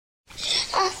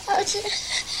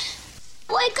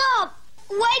Wake up!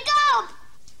 Wake up!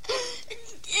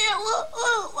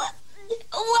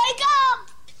 Wake up!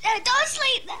 Don't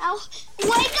sleep now.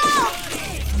 Wake up!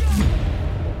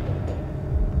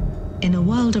 In a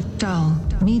world of dull,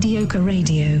 mediocre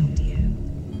radio,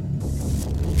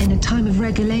 in a time of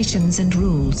regulations and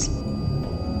rules,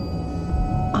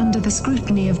 under the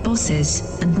scrutiny of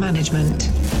bosses and management,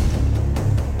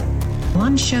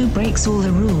 one show breaks all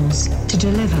the rules to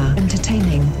deliver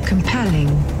entertaining, compelling,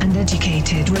 and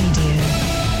educated radio,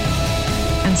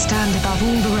 and stand above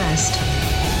all the rest.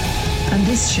 And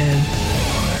this show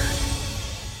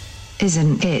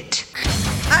isn't it.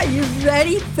 Are you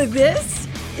ready for this?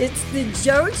 It's the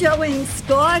JoJo and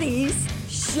Scotty's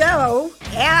show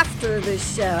after the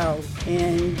show.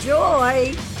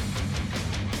 Enjoy.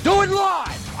 Do it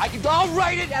live. I'll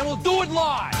write it and we'll do it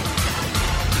live.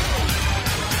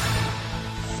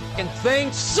 Fucking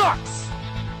thing sucks.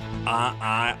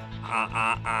 I'm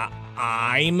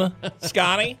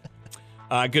Scotty.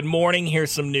 Good morning.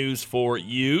 Here's some news for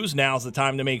you. Now's the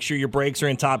time to make sure your brakes are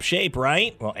in top shape,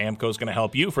 right? Well, AAMCO's going to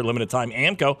help you. For a limited time,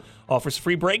 AAMCO offers a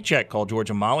free brake check. Call George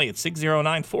and Molly at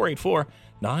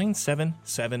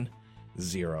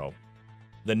 609-484-9770.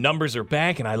 The numbers are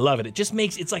back, and I love it.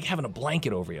 It's like having a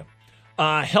blanket over you.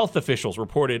 Health officials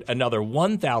reported another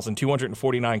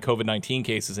 1,249 COVID-19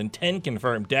 cases and 10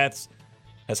 confirmed deaths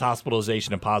as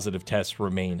hospitalization and positive tests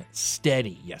remain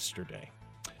steady yesterday.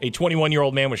 A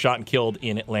 21-year-old man was shot and killed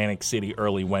in Atlantic City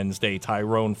early Wednesday.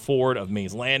 Tyrone Ford of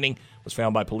Mays Landing was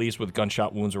found by police with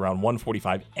gunshot wounds around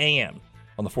 1:45 a.m.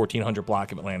 on the 1400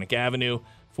 block of Atlantic Avenue.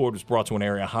 Ford was brought to an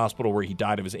area hospital where he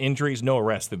died of his injuries. No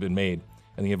arrests have been made,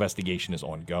 and the investigation is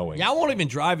ongoing. Yeah, I won't even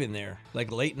drive in there,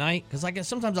 like late night, because I guess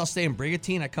sometimes I'll stay in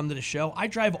Brigantine. I come to the show. I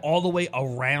drive all the way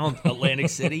around Atlantic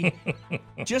City.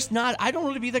 I don't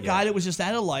want to be the guy that was just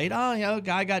at a light. Oh, a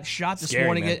guy got shot this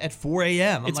morning at 4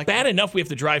 a.m. It's bad enough we have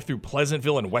to drive through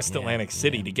Pleasantville and West Atlantic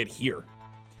City to get here.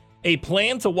 A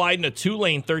plan to widen a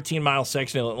 2-lane, 13-mile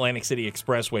section of Atlantic City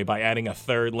Expressway by adding a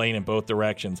third lane in both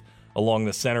directions along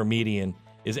the center median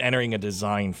is entering a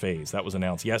design phase. That was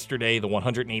announced yesterday. The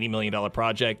 $180 million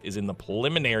project is in the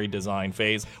preliminary design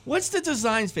phase. What's the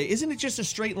design phase? Isn't it just a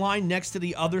straight line next to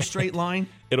the other straight line?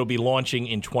 It'll be launching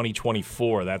in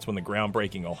 2024. That's when the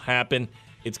groundbreaking will happen.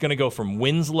 It's going to go from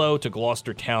Winslow to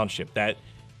Gloucester Township.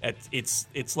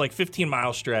 It's like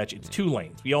 15-mile stretch. It's 2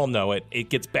 lanes. We all know it. It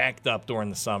gets backed up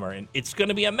during the summer, and it's going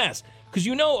to be a mess. Because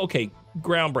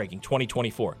groundbreaking,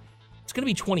 2024. It's going to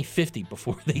be 2050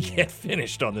 before they get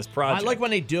finished on this project. I like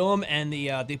when they do them and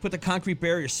they put the concrete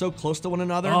barriers so close to one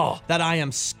another that I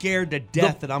am scared to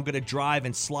death that I'm going to drive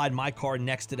and slide my car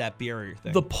next to that barrier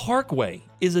thing. The Parkway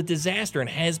is a disaster and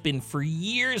has been for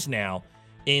years now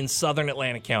in southern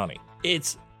Atlantic County.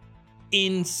 It's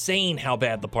insane how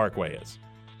bad the Parkway is.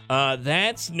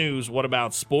 That's news. What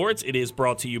about sports? It is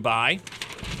brought to you by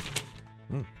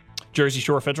Jersey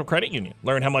Shore Federal Credit Union.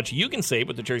 Learn how much you can save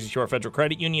with the Jersey Shore Federal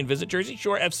Credit Union. Visit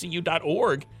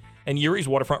JerseyShoreFCU.org and Yuri's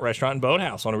Waterfront Restaurant and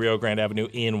Boathouse on Rio Grande Avenue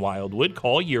in Wildwood.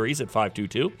 Call Yuri's at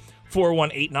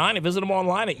 522-4189 and visit them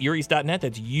online at uris.net.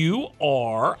 That's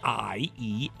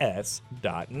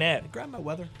URIES.net. Grab my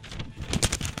weather.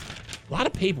 A lot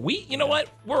of paper. You know what?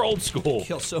 We're old school.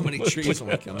 Kill so many trees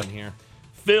when we come in here.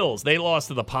 Phils, they lost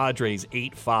to the Padres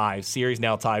 8-5. Series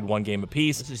now tied 1 game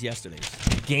apiece. This is yesterday's.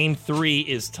 Game 3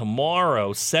 is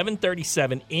tomorrow,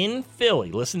 7:37 in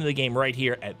Philly. Listen to the game right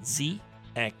here at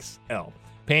ZXL.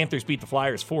 Panthers beat the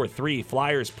Flyers 4-3.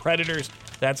 Flyers, Predators,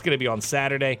 that's going to be on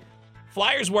Saturday.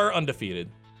 Flyers were undefeated.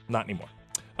 Not anymore.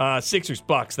 Sixers,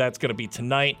 Bucks, that's going to be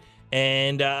tonight.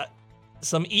 And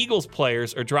some Eagles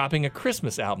players are dropping a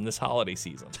Christmas album this holiday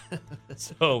season.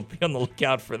 So be on the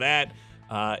lookout for that.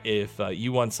 If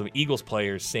you want some Eagles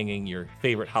players singing your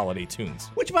favorite holiday tunes.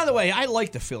 Which, by the way, I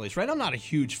like the Phillies, right? I'm not a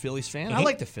huge Phillies fan. Mm-hmm. I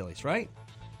like the Phillies, right?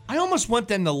 I almost want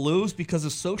them to lose because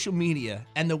of social media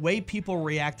and the way people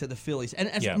react to the Phillies. And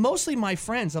as mostly my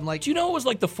friends, I'm like... Do you know it was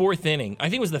like the 4th inning? I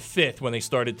think it was the 5th when they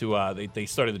started to they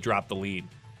started to drop the lead.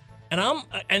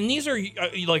 And these are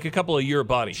like a couple of your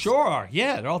buddies. Sure,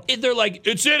 yeah. They're like,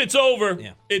 it's over.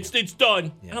 Yeah. It's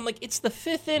done. Yeah. And I'm like, it's the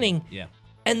 5th inning. Yeah.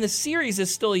 And the series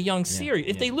is still a young series.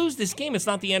 If they lose this game, it's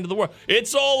not the end of the world.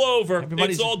 It's all over.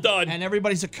 It's all done. And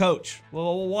everybody's a coach.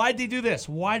 Well, why'd they do this?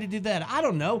 Why'd they do that? I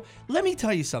don't know. Let me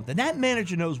tell you something. That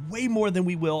manager knows way more than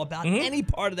we will about any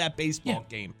part of that baseball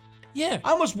game. Yeah. I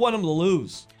almost want him to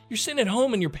lose. You're sitting at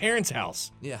home in your parents'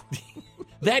 house. Yeah.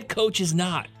 That coach is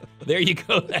not. There you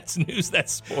go. That's news.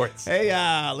 That's sports. Hey,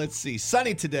 let's see.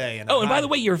 Sunny today. And by the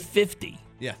way, you're 50.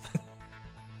 Yeah.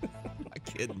 I'm not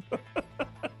kidding.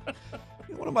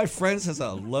 One of my friends has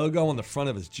a logo on the front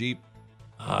of his Jeep.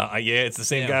 Yeah, it's the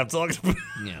same guy I'm talking about.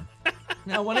 Yeah.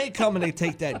 Now, when they come and they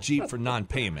take that Jeep for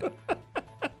non-payment,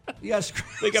 you guys,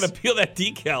 They got to peel that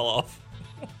decal off.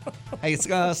 Hey, it's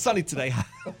sunny today.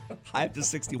 High up to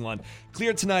 61.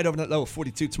 Clear tonight, overnight low of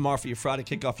 42 tomorrow for your Friday.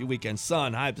 Kick off your weekend.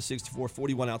 Sun, high up to 64,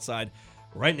 41 outside.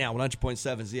 Right now, 100.7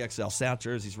 ZXL, South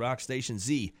Jersey's rock station,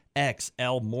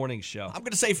 ZXL Morning Show. I'm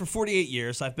going to say for 48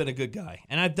 years, I've been a good guy,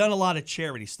 and I've done a lot of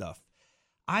charity stuff.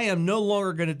 I am no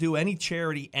longer going to do any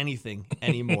charity anything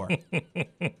anymore.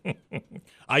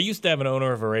 I used to have an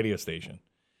owner of a radio station,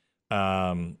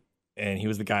 and he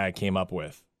was the guy I came up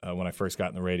with when I first got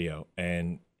in the radio,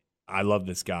 and I love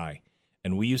this guy.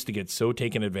 And we used to get so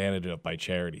taken advantage of by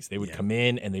charities. They would come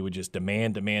in and they would just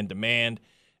demand.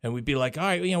 And we'd be like, all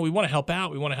right, we want to help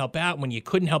out. We want to help out. And when you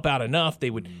couldn't help out enough, they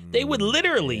would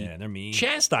literally they're mean.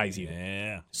 Chastise you.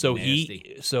 Yeah. So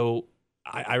nasty.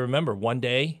 I remember one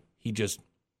day he just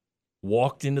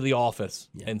walked into the office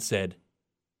and said,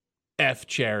 F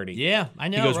charity. Yeah, I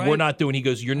know. He goes, right? we're not doing. He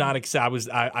goes, you're not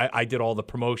accepting. I did all the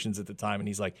promotions at the time, and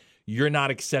he's like, you're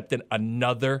not accepting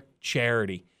another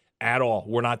charity at all.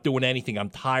 We're not doing anything.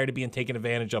 I'm tired of being taken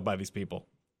advantage of by these people.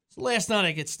 So last night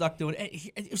I get stuck doing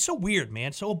it. It was so weird,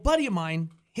 man. So a buddy of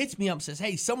mine hits me up and says,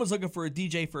 hey, someone's looking for a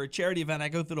DJ for a charity event. I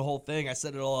go through the whole thing. I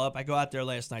set it all up. I go out there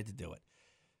last night to do it.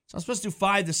 So I'm supposed to do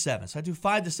 5 to 7. So I do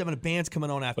 5 to 7. A band's coming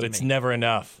on after me. But it's never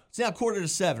enough. It's now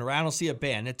 6:45, right? I don't see a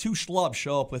band. And 2 schlubs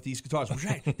show up with these guitars.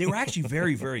 They were actually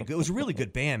very, very good. It was a really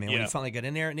good band, man, when you finally got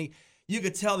in there. And you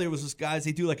could tell there was this guys,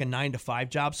 they do like a 9 to 5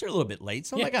 job, so they're a little bit late.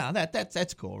 So I'm like,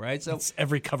 that's cool, right? So it's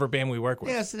every cover band we work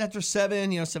with. Yeah, so after 7,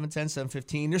 7:10,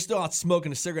 7:15, they're still out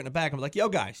smoking a cigarette in the back. I'm like, yo,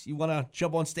 guys, you want to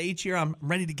jump on stage here? I'm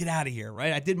ready to get out of here,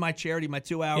 right? I did my charity, my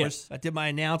 2 hours. I did my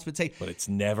announcements. Hey, but it's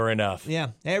never enough. Yeah.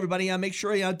 Hey, everybody, make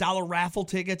sure you $1 raffle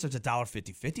tickets. It's a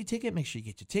 $1.50 ticket. Make sure you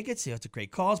get your tickets. It's a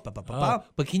great cause.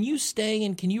 But can you stay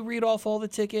and can you read off all the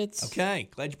tickets? Okay,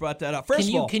 glad you brought that up. First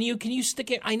of all, can you stick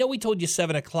it? I know we told you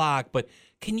 7 o'clock, but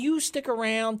can you stick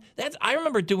around? I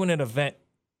remember doing an event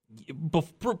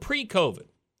pre-COVID,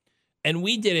 and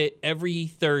we did it every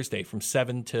Thursday from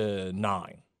 7 to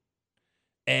 9.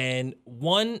 And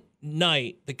one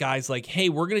night, the guy's like, hey,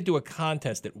 we're going to do a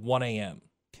contest at 1 a.m.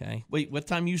 Okay. Wait, what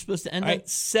time are you supposed to end it? Right,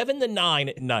 7 to 9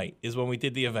 at night is when we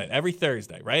did the event, every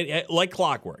Thursday, right? Like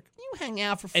clockwork. You hang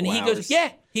out for 4 hours. And he hours.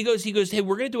 goes, He goes, hey,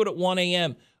 we're going to do it at 1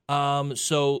 a.m.,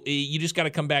 so you just got to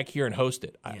come back here and host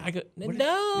it. I go,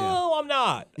 no, I'm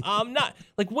not. I'm not.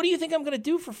 Like, what do you think I'm going to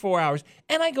do for 4 hours?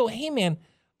 And I go, hey, man,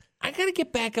 I got to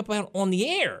get back up out on the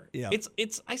air. Yeah.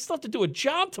 I still have to do a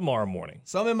job tomorrow morning.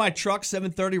 So I'm in my truck,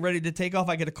 7:30, ready to take off.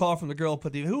 I get a call from the girl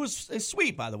who was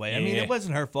sweet, by the way. I mean, it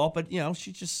wasn't her fault, but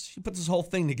she put this whole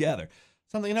thing together.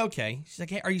 So I'm thinking, okay. She's like,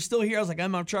 hey, are you still here? I was like, I'm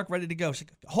in my truck ready to go. She's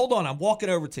like, hold on, I'm walking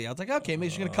over to you. I was like, okay, maybe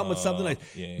she's going to come with something nice.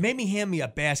 Yeah. Made me hand me a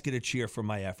basket of cheer for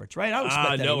my efforts, right? I would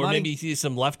expect that. Or maybe you see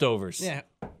some leftovers. Yeah.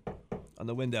 On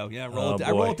the window. Yeah, I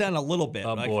roll it down a little bit.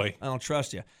 Oh, boy. I don't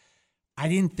trust you. I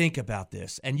didn't think about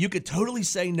this. And you could totally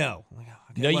say no. Like,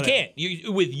 okay, no, you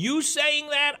can't. With you saying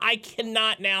that, I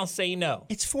cannot now say no.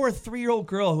 It's for a 3-year-old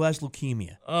girl who has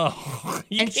leukemia. Oh,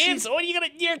 you can't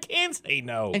say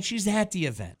no. And she's at the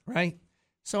event, right?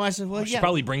 So I said, well, she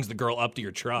probably brings the girl up to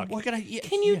your truck. What can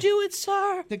Can you do it,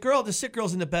 sir? The sick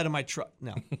girl's in the bed of my truck.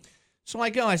 No. So I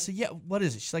go, I said, yeah, what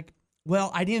is it? She's like, well,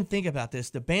 I didn't think about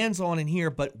this. The band's on in here,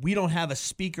 but we don't have a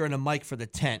speaker and a mic for the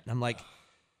tent. And I'm like,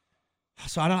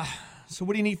 so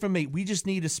what do you need from me? We just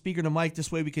need a speaker and a mic.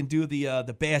 This way we can do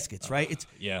the baskets, right?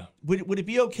 Yeah. Would it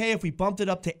be okay if we bumped it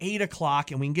up to 8 o'clock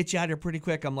and we can get you out here pretty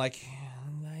quick? I'm like,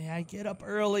 I get up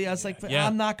early. I was like, but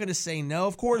I'm not going to say no.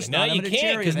 Of course not. No, you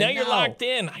can't because now you're locked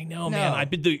in. I know, man. I've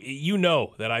been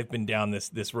that I've been down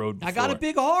this road before. I got a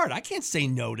big heart. I can't say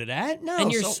no to that. No.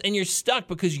 And you're stuck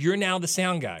because you're now the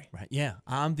sound guy. Right. Yeah.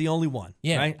 I'm the only one.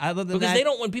 Yeah. Right. Other than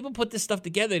because when people put this stuff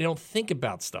together, they don't think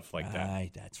about stuff like that.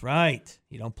 Right. That's right.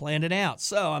 You don't plan it out.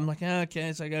 So I'm like,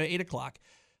 okay. So I go 8 o'clock.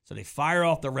 So they fire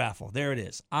off the raffle. There it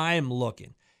is. I'm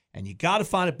looking, and you got to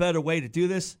find a better way to do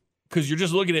this. Because you're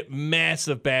just looking at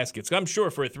massive baskets. I'm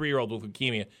sure for a 3-year-old with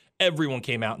leukemia, everyone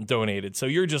came out and donated. So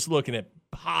you're just looking at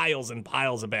piles and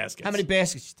piles of baskets. How many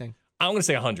baskets do you think? I'm going to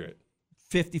say 100.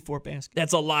 54 baskets.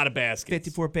 That's a lot of baskets.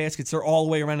 54 baskets. They're all the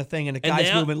way around the thing, and the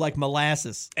guy's moving like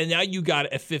molasses. And now you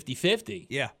got a 50-50.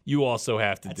 Yeah. You also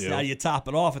have to That's do. Now you top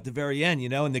it off at the very end,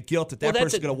 and the guilt that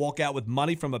person's going to walk out with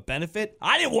money from a benefit.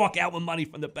 I didn't walk out with money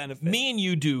from the benefit. Me and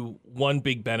you do one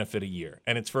big benefit a year,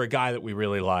 and it's for a guy that we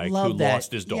really like who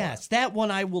lost his daughter. Yes, that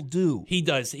one I will do. He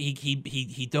does.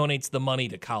 He donates the money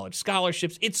to college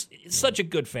scholarships. It's such a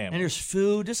good family. And there's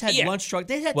food. Just had lunch truck.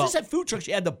 They just had food trucks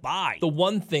you had to buy. The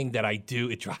one thing that I do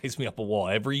it drives me up a wall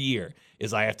every year,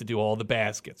 is I have to do all the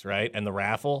baskets, right? And the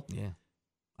raffle. Yeah.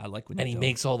 I like when And you he do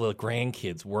makes all the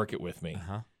grandkids work it with me.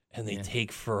 Uh-huh. And they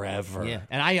take forever. Yeah.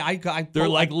 And I They're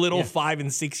like little 5 and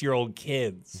 6-year-old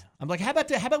kids. I'm like, how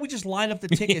about we just line up the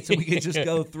tickets and we can just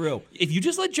go through? If you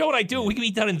just let Joe and I do it, we can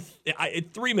be done in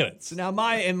 3 minutes. So now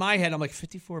in my head, I'm like,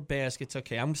 54 baskets.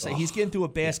 Okay, I'm going to say he's getting through a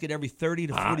basket every 30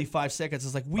 to 45 seconds.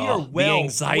 It's like, we are the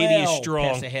anxiety is strong.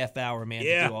 Past a half hour, man,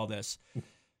 to do all this.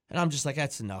 And I'm just like,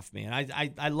 that's enough, man.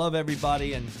 I love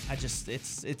everybody, and I just,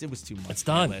 it was too much. It's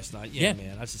done. Last night. Yeah,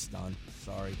 man, I was just done.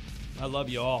 Sorry. I love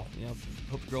you all. You know,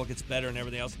 hope the girl gets better and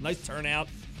everything else. Nice turnout.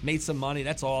 Made some money.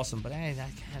 That's awesome. But I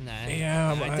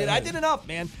did enough,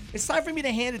 man. It's time for me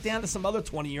to hand it down to some other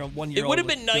 1-year-old. It would have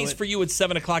been nice for you at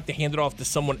 7 o'clock to hand it off to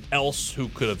someone else who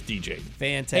could have DJ'd.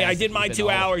 Fantastic. Hey, I did my 2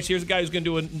 hours. Here's a guy who's going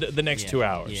to do the next 2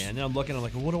 hours. Yeah, and then I'm looking. I'm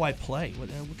like, well, what do I play? What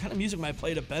kind of music might I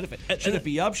play to benefit? Should it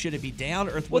be up? Should it be down?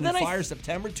 Earth, Wind, and Fire,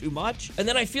 September? Too much? And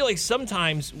then I feel like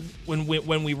sometimes when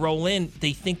we roll in,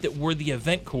 they think that we're the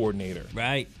event coordinator.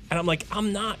 Right. And I'm like,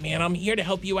 I'm not, man. I'm here to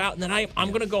help you out, and then I'm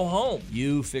going to go home.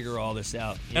 You figure all this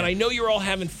out. Yeah. And I know you're all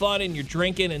having fun and you're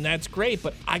drinking, and that's great,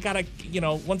 but I got to,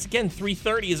 once again,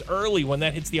 3:30 is early when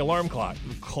that hits the alarm clock.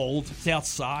 I'm cold. It's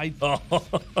outside. Oh.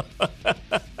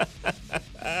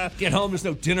 Get home, there's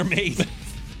no dinner made.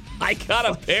 I got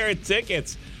a pair of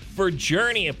tickets for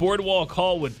Journey at Boardwalk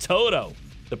Hall with Toto.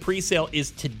 The pre-sale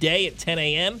is today at 10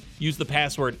 a.m. Use the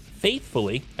password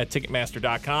faithfully at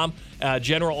Ticketmaster.com.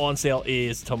 General on sale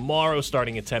is tomorrow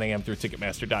starting at 10 a.m. through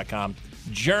Ticketmaster.com.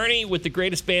 Journey with the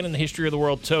greatest band in the history of the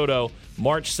world, Toto,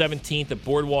 March 17th at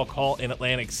Boardwalk Hall in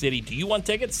Atlantic City. Do you want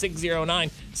tickets?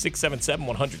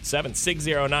 609-677-107.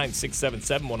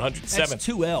 609-677-107. That's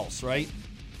 2 L's, right?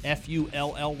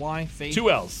 F-U-L-L-Y. Faith. 2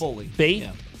 L's. Fully.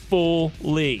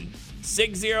 Faithfully.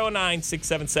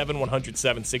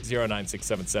 609-677-107.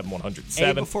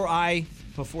 609-677-107. A before I,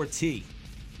 before T.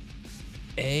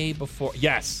 A before,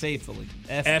 yes. Faithfully.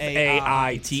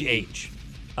 F-A-I-T-H.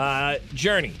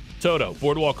 Journey, Toto,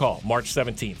 Boardwalk Hall, March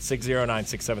 17th,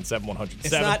 609-677-107.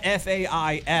 It's not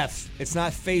F-A-I-F. It's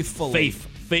not faithfully.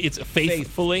 It's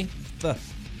faithfully.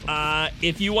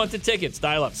 If you want the tickets,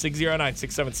 dial up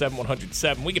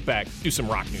 609-677-107. We get back, do some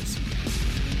rock news.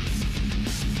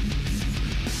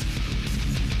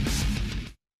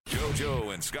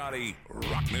 JoJo and Scotty,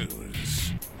 rock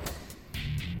news.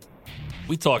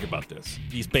 We talk about this.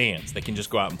 These bands, they can just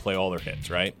go out and play all their hits,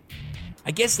 right?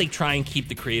 I guess they try and keep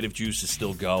the creative juices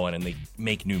still going and they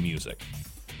make new music.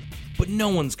 But no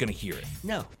one's going to hear it.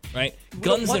 No. Right? We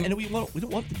don't want the new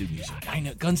music. I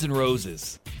know. Guns N'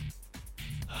 Roses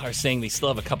are saying they still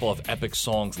have a couple of epic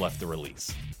songs left to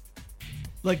release.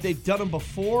 Like they've done them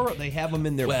before, or they have them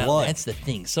in their Well, blood. that's the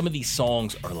thing. Some of these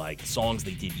songs are like songs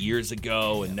they did years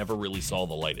ago and never really saw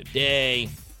the light of day.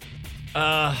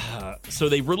 So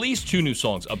they released 2 new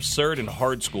songs, Absurd and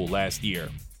Hard School, last year.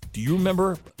 Do you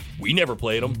remember? We never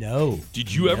played them. No.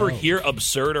 Did you ever hear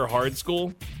Absurd or Hard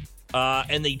School?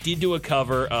 And they did do a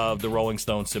cover of the Rolling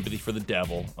Stones' Sympathy for the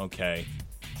Devil. Okay.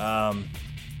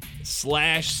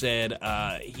 Slash said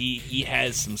he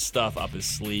has some stuff up his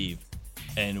sleeve,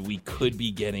 and we could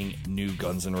be getting new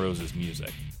Guns N' Roses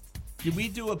music. Did we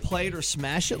do a play it or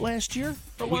smash it last year?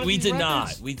 We did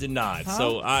not. We did not. Huh?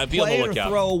 So be on the Play it lookout. or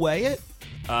throw away it?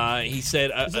 He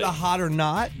said, Is it a hot or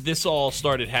not? This all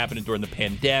started happening during the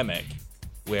pandemic,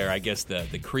 where I guess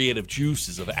the creative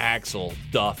juices of Axl,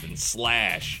 Duff, and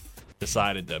Slash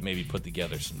decided to maybe put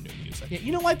together some new music. Yeah,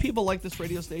 you know why people like this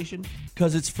radio station?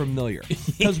 Because it's familiar.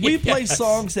 Because we play Yes,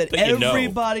 songs that that you know.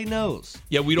 everybody knows.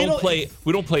 Yeah, we don't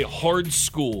play Hard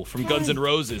School from Guns N'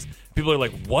 Roses. People are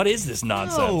like, what is this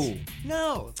nonsense?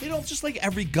 No. They don't just like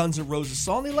every Guns N' Roses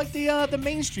song. They like the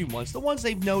mainstream ones, the ones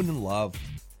they've known and loved.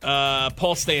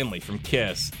 Paul Stanley from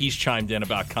Kiss, he's chimed in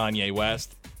about Kanye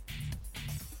West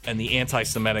and the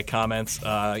anti-Semitic comments.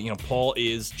 Paul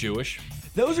is Jewish.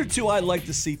 Those are 2 I'd like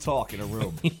to see talk in a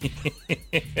room.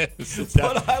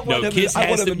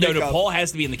 Paul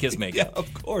has to be in the Kiss makeup. Yeah,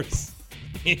 of course.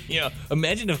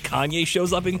 Imagine if Kanye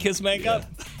shows up in Kiss makeup.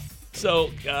 Yeah. So,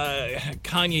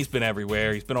 Kanye's been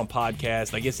everywhere. He's been on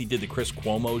podcasts. I guess he did the Chris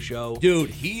Cuomo show. Dude,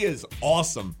 he is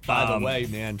awesome, by the way,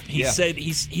 man. He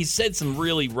said some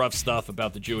really rough stuff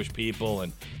about the Jewish people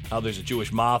and how there's a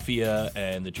Jewish mafia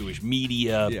and the Jewish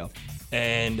media. Yeah.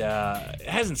 And it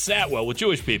hasn't sat well with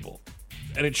Jewish people.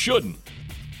 And it shouldn't.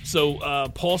 So,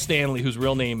 Paul Stanley, whose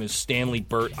real name is Stanley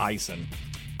Burt Eisen,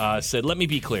 said, let me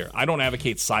be clear. I don't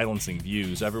advocate silencing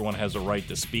views. Everyone has a right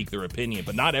to speak their opinion,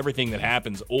 but not everything that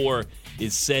happens or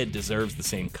is said deserves the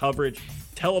same coverage.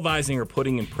 Televising or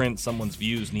putting in print someone's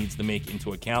views needs to make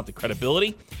into account the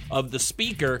credibility of the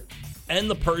speaker and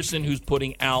the person who's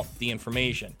putting out the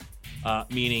information.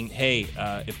 Meaning, hey,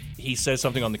 if he says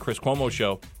something on the Chris Cuomo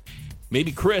show,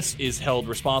 maybe Chris is held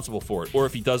responsible for it. Or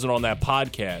if he does it on that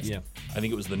podcast, I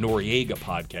think it was the Noriega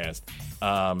podcast,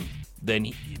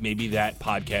 then maybe that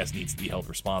podcast needs to be held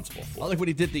responsible for it. I like when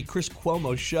he did the Chris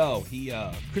Cuomo show.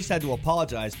 Chris had to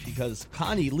apologize because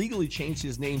Kanye legally changed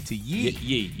his name to Ye.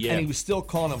 Ye, yeah. And he was still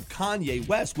calling him Kanye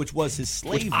West, which was his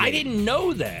slave name. I didn't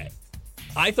know that.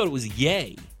 I thought it was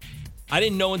Ye. I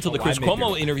didn't know until the Chris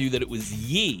Cuomo interview that it was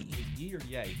Ye. Ye or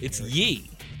Ye? It's Ye.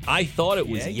 I thought it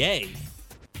was Ye.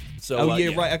 So,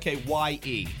 right. Okay,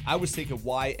 Y-E. I was thinking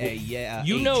Y-A, yeah.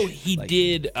 You know, he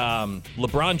did,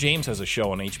 LeBron James has a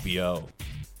show on HBO.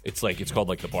 It's called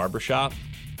The Barbershop.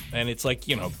 And it's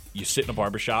you sit in a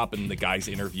barbershop and the guys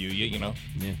interview you,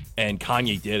 Yeah. And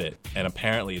Kanye did it. And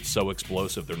apparently it's so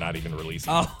explosive they're not even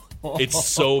releasing it. It's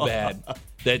so bad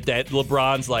that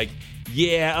LeBron's like,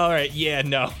 yeah, all right, yeah,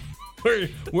 no.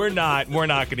 We're not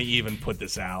going to even put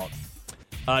this out.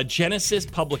 Genesis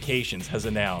Publications has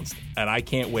announced, and I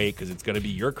can't wait because it's going to be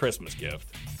your Christmas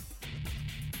gift.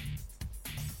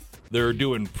 They're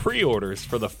doing pre-orders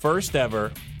for the first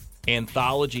ever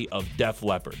anthology of Def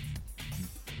Leppard.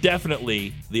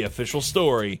 Definitely the official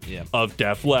story of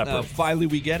Def Leppard. Finally,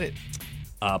 we get it.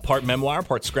 Part memoir,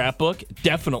 part scrapbook.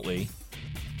 Definitely.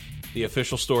 The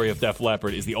official story of Def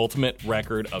Leppard is the ultimate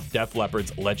record of Def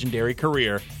Leppard's legendary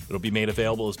career. It'll be made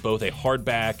available as both a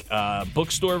hardback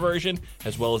bookstore version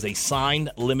as well as a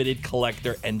signed limited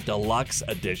collector and deluxe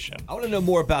edition. I want to know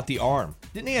more about the arm.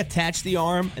 Didn't they attach the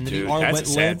arm and then the arm went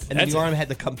limp and then the arm had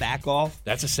to come back off?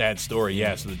 That's a sad story,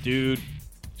 yeah. So the dude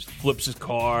just flips his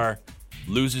car,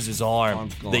 loses his arm.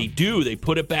 Arm's gone. They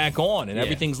put it back on and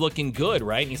everything's looking good,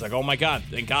 right? And he's like, oh my God,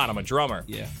 thank God, I'm a drummer.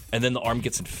 Yeah. And then the arm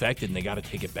gets infected and they got to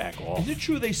take it back off. Is it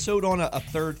true they sewed on a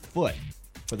third foot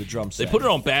for the drum set? They put it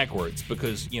on backwards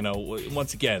because,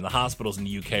 once again, the hospitals in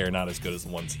the UK are not as good as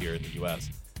the ones here in the US.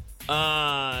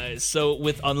 So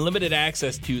with unlimited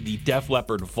access to the Def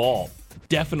Leppard Vault,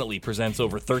 definitely presents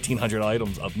over 1,300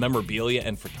 items of memorabilia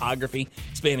and photography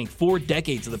spanning 4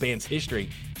 decades of the band's history,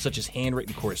 such as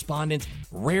handwritten correspondence,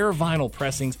 rare vinyl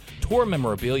pressings, tour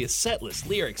memorabilia, set lists,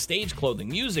 lyrics, stage clothing,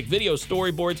 music, video,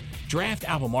 storyboards, draft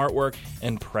album artwork,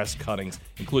 and press cuttings,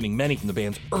 including many from the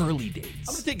band's early days.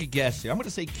 I'm going to take a guess here. I'm going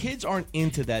to say kids aren't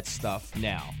into that stuff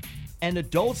now. And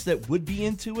adults that would be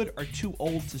into it are too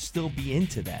old to still be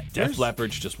into that. Def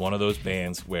Leppard's just one of those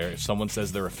bands where if someone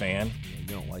says they're a fan, you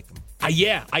don't like them.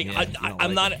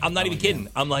 I'm not even kidding.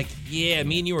 I'm like, yeah,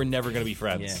 me and you are never gonna be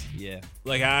friends. Yeah.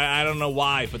 Like I don't know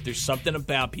why, but there's something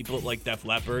about people that like Def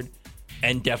Leppard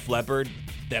and Def Leppard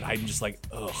that I'm just like,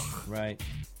 ugh. Right.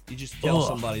 You just tell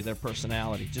somebody their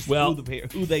personality, just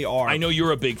who they are. I know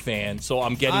you're a big fan, so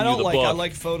I'm getting you the book. I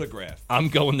like Photograph. I'm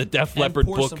going the Def Leppard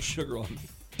book. Pour some sugar on me.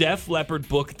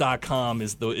 DefLeppardBook.com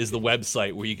is the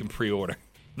website where you can pre-order.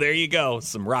 There you go.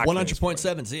 Some rock. 100.7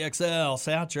 ZXL,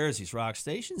 South Jersey's rock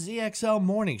station, ZXL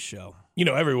Morning Show.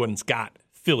 Everyone's got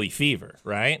Philly fever,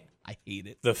 right? I hate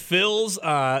it. The Phils,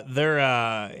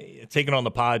 they're taking on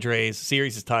the Padres.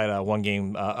 Series is tied 1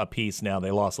 game apiece now.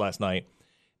 They lost last night.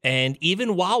 And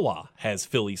even Wawa has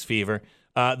Phillies fever.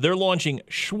 They're launching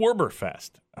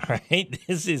Schwarberfest. All right.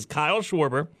 This is Kyle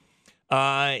Schwarber.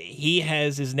 He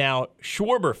has his now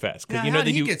Schwarberfest. Now, how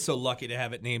did he get so lucky to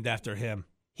have it named after him?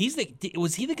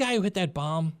 Was he the guy who hit that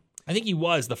bomb? I think he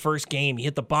was the first game. He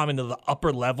hit the bomb into the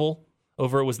upper level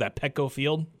was that Petco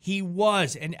Field? He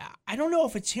was, and I don't know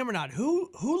if it's him or not. Who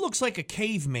looks like a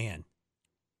caveman?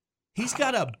 He's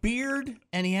got a beard,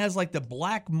 and he has like the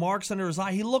black marks under his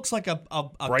eye. He looks like a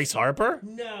Bryce Harper?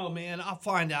 No, man. I'll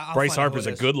find out. Bryce Harper's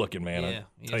a good-looking man. Yeah,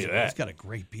 I'll tell you that. He's got a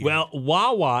great beard. Well,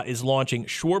 Wawa is launching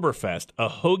Schwarberfest, a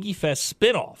Hoagie Fest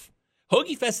spinoff.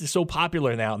 Hoagie Fest is so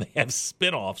popular now, they have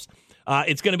spinoffs.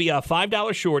 It's going to be a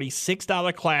 $5 shorty,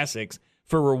 $6 classics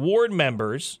for reward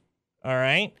members. All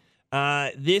right.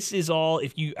 This is all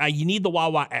if you need the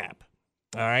Wawa app.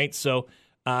 All right. So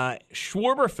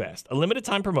Schwarberfest, a limited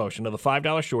time promotion of the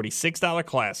 $5 shorty, $6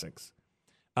 classics.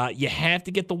 You have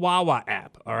to get the Wawa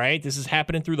app. All right. This is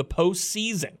happening through the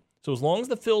postseason. So as long as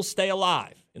the Phils stay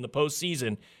alive in the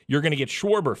postseason, you're going to get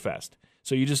Schwarberfest.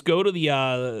 So you just go to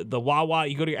the Wawa,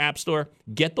 you go to your app store,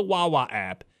 get the Wawa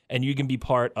app, and you can be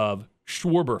part of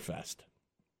Schwarberfest.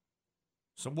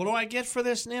 So what do I get for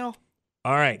this now?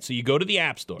 All right, so you go to the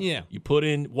app store. Yeah. You put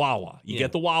in Wawa. You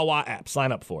get the Wawa app.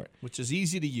 Sign up for it. Which is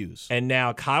easy to use. And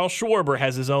now Kyle Schwarber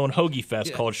has his own Hoagie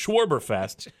Fest called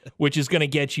Schwarberfest, which is going to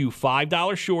get you $5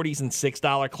 shorties and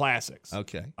 $6 classics.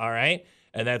 Okay. All right?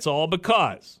 And that's all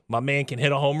because my man can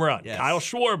hit a home run. Yes. Kyle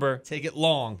Schwarber. Take it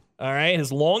long. All right?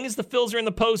 As long as the Phils are in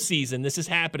the postseason, this is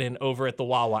happening over at the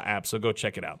Wawa app, so go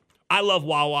check it out. I love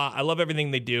Wawa. I love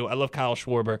everything they do. I love Kyle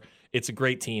Schwarber. It's a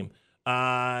great team.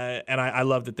 And I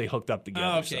love that they hooked up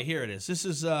together. Okay, here it is. This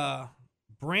is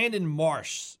Brandon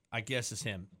Marsh, I guess is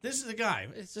him. This is the guy.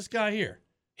 It's this guy here.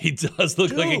 He does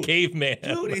look like a Dude, caveman.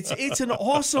 Dude, it's an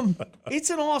awesome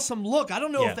look. I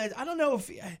don't know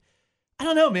I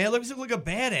don't know, man. It looks like a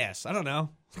badass. I don't know.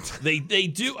 They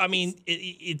do. I mean,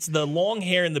 it's the long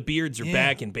hair and the beards are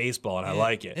back in baseball, and I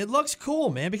like it. It looks cool,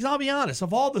 man, because I'll be honest,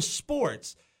 of all the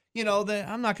sports, I'm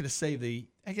not going to say the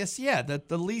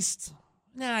least.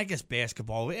 Nah, I guess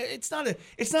basketball. It's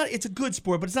a good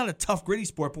sport, but it's not a tough, gritty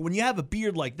sport. But when you have a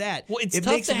beard like that, Well, it's it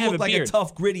tough makes to him have look a like beard. a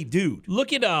tough, gritty dude.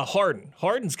 Look at Harden.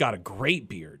 Harden's got a great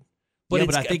beard.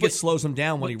 But I think it slows him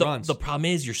down when he runs. The problem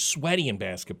is you're sweaty in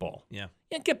basketball. Yeah.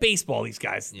 Yeah, get baseball, these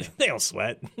guys. They don't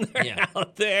sweat. They're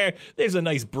out there. There's a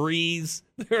nice breeze.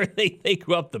 They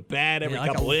go up the bat every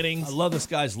couple innings. I love this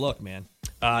guy's look, man.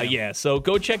 So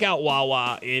go check out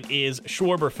Wawa. It is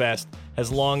Schwarberfest.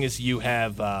 As long as you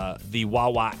have the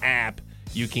Wawa app,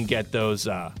 you can get those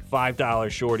 $5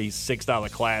 shorties,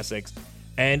 $6 classics.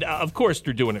 And, of course,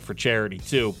 they're doing it for charity,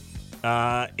 too.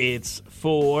 It's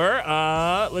for,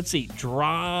 let's see,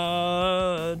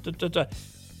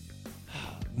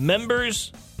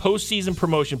 members postseason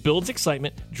promotion builds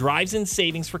excitement, drives in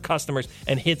savings for customers,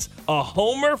 and hits a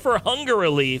homer for hunger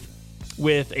relief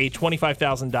with a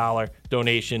 $25,000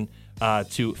 donation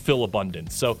to Phil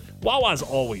Abundance. So Wawa's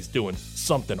always doing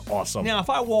something awesome. Now, if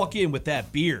I walk in with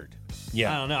that beard,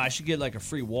 Yeah. I don't know, I should get like a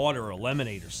free water or a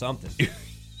lemonade or something.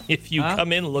 If you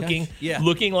come in looking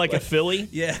like a Philly,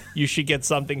 Yeah. you should get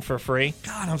something for free.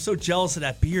 God, I'm so jealous of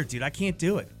that beard, dude. I can't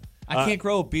do it. I can't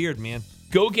grow a beard, man.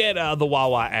 Go get the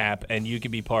Wawa app, and you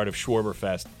can be part of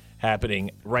Schwarberfest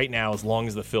happening right now as long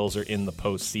as the Phils are in the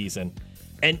postseason.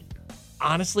 And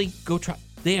honestly, go try.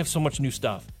 They have so much new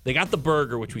stuff. They got the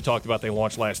burger, which we talked about they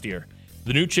launched last year.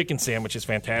 The new chicken sandwich is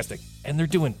fantastic. And they're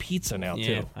doing pizza now,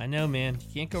 Yeah, too. I know, man.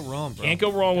 You can't go wrong, bro. Can't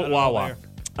go wrong with Got it all Wawa.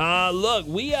 there. Look,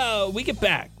 we get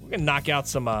back. We're gonna knock out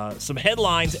some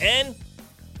headlines, and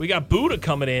we got Buddha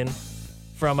coming in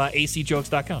from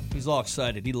acjokes.com. He's all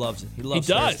excited. He loves it. He He loves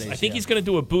does. Thursdays, I think yeah. he's gonna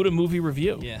do a Buddha movie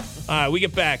review. Yeah. All right, we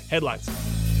get back. Headlines.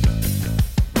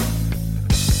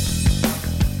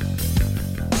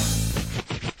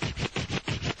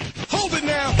 Hold it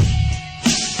now.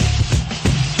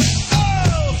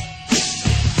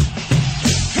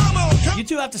 Come on. You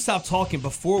two have to stop talking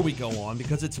before we go on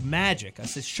because it's magic. I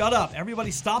said, shut up.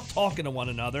 Everybody stop talking to one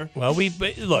another. Well, You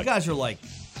look. guys are like,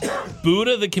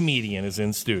 Buddha the comedian is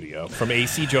in studio from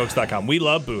acjokes.com. We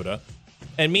love Buddha,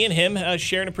 and me and him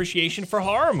share an appreciation for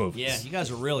horror movies. yeah, you guys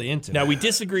are really into Now, it. we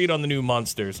disagreed on the new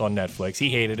Monsters on Netflix. He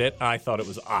hated it. I thought it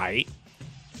was aight.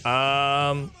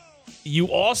 You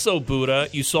also, Buddha,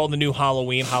 you saw the new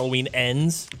Halloween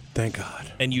Ends, Thank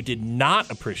God. and you did not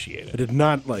appreciate I it. did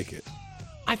not like it.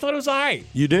 I thought it was aight.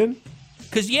 You did?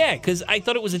 Because I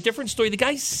thought it was a different story. The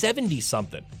guy's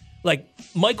 70-something. Like,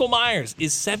 Michael Myers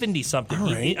is 70-something.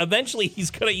 All right. Eventually,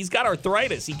 he's got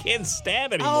arthritis. He can't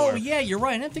stab anymore. Oh, yeah, you're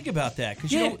right. I didn't think about that.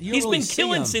 Cause Yeah, you don't he's really been see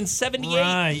killing him. since 78.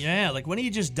 Right, yeah. Like, when do you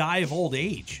just die of old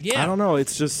age? Yeah. I don't know.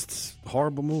 It's just a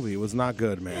horrible movie. It was not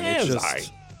good, man. Yeah, it's it was just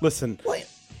alright. listen.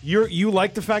 You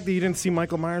like the fact that you didn't see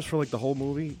Michael Myers for like the whole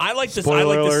movie? I like the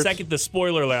Spoiler alert.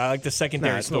 spoiler alert. I like the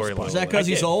secondary Nah, it's no storyline. spoiler. Is that because I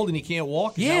he's did. old and he can't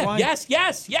walk? Is that Yeah, why?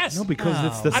 yes. No, because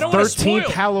it's the I don't wanna 13th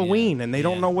spoil- Halloween, and they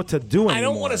don't know what to do anymore. I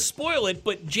don't want to spoil it,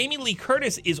 but Jamie Lee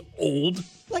Curtis is old,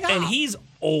 and he's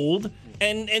old,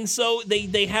 and so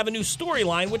they have a new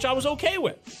storyline, which I was okay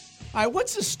with. All right,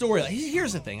 what's the story?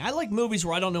 Here's the thing. I like movies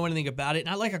where I don't know anything about it, and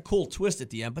I like a cool twist at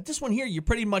the end. But this one here, you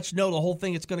pretty much know the whole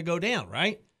thing. It's going to go down,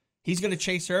 right? He's going to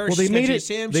chase her. Well, she's they gonna made it. chase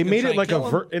him. They she's gonna made try it and like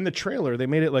kill him. in the trailer. They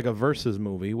made it like a versus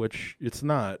movie, which it's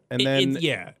not. And then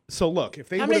yeah. So look, if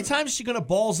they How many would've- times is she going to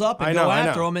balls up and I know, go I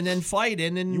after know. him and then fight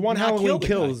and then You want not Halloween kill the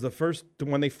guy? Kills the first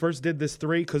when they first did this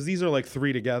 3 because these are like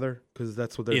 3 together because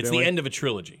that's what they're It's doing. the end of a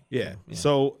trilogy. Yeah.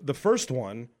 So the first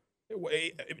one,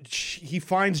 he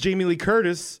finds Jamie Lee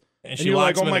Curtis, And and she you're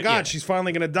like, locks "Oh him in my a- God, yeah. she's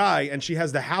finally gonna die!" And she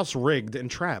has the house rigged and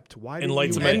trapped. Why did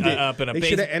lights you him end it? up in a They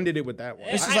should have base- ended it with that one.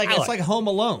 This is I- like I it's like like Home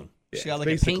Alone. She got like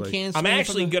a paint basically. can. I'm swinging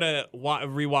actually from the- gonna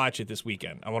rewatch it this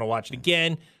weekend. I want to watch it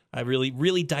again. I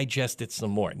really digest it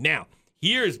some more. Now,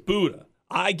 here's Buddha.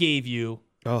 I gave you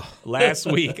last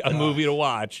week a movie to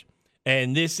watch,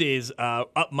 and this is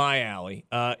up my alley.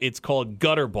 It's called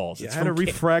Gutter Balls. I It's had to from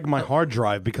refrag my hard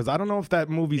drive because I don't know if that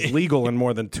movie's legal in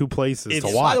more than 2 places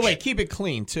It's- to watch. By the way, keep it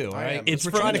clean too. All right, It's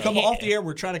we're from trying to come Can- off the air.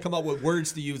 We're trying to come up with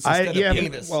words to use instead of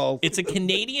penis. well, It's a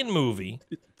Canadian movie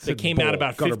that a came ball, out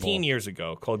about gutter 15 ball. years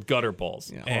ago called Gutter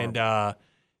Balls. Yeah, And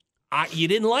you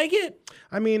didn't like it?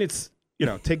 I mean, it's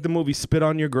take the movie Spit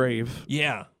on Your Grave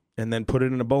Yeah. and then put it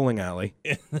in a bowling alley.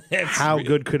 That's How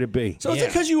good could it be? So is it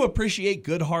because you appreciate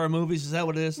good horror movies? Is that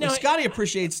what it is? No, Like, Scotty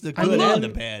appreciates the good and the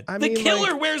bad. I the mean,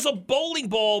 killer like, wears a bowling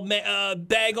ball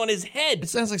bag on his head. It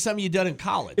sounds like something you done in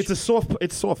college. it's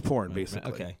soft porn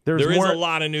basically. Okay. There is more, a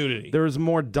lot of nudity. There is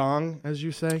more dong, as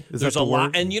you say. Is There's that a the lot,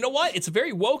 word? and you know what? It's a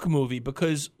very woke movie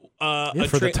because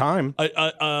for the time.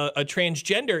 a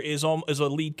transgender is a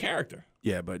lead character.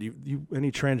 Yeah, but you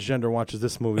any transgender watches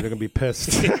this movie, they're gonna be pissed.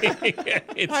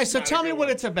 It's All right, so tell me what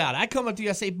it's about. I come up to you,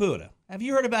 I say, Buddha, have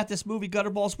you heard about this movie,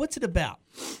 Gutterballs? What's it about?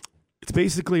 It's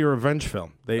basically a revenge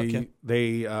film. Okay.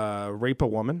 They rape a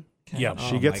woman. Yeah.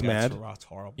 She gets my God, mad. It's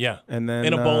horrible. Yeah, And then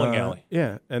in a bowling alley.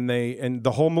 Yeah, and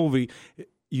the whole movie,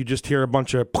 you just hear a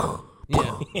bunch of,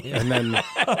 Yeah. and then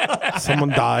someone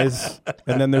dies,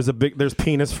 and then there's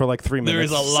penis for like 3 minutes. There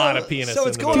is a lot of penis. so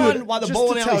it's in the going movie. on while the Just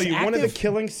bowling to tell alley's you, active? one of the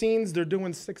killing scenes, they're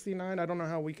doing 69. I don't know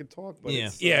how we could talk, but Yeah.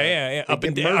 it's, Yeah. they Up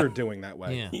and get down. murdered doing that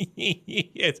way. Yeah.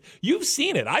 Yes. You've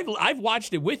seen it. I've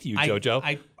watched it with you, JoJo.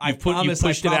 I you promise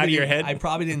pushed I it out of probably your didn't- head. I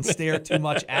probably didn't stare too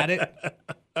much at it.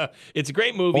 It's a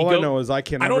great movie. All I know is I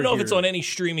can. I don't never know if hear it's on any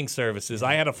streaming services.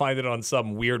 I had to find it on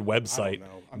some weird website. know.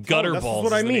 I'm telling you, Gutterballs this is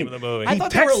what I is the mean. name of the movie. I He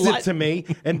thought they were texts li- it to me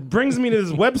and brings me to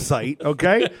this website,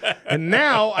 okay? And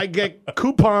now I get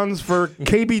coupons for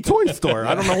KB Toy Store.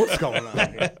 I don't know what's going on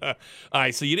here. All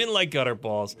right, so you didn't like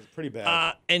Gutterballs. Pretty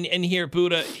bad. And here,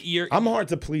 Buddha, I'm hard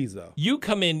to please, though. you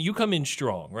come in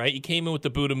strong, right? You came in with the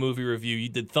Buddha movie review. You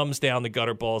did thumbs down the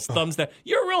Gutterballs, thumbs down.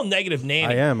 You're a real negative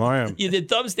nanny. I am. You did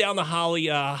thumbs down the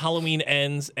Halloween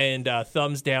Ends and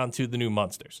thumbs down to the new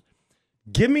Monsters.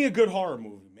 Give me a good horror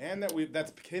movie, man.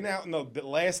 That's came out in the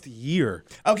last year.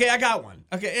 Okay, I got one.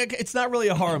 Okay, it's not really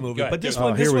a horror movie, Go ahead, but this do it.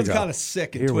 one, here this we one's go. kind of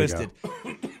sick and Here we twisted.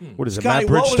 What is it? Scotty,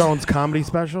 Matt what was- Bridgestone's comedy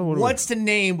special? What What's the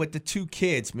name with the two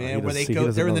kids, man? he Where they doesn't- he go,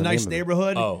 doesn't they're in know the the nice name of it.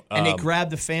 neighborhood, Oh, and they grab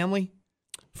the family.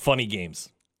 Funny Games.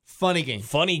 Funny game.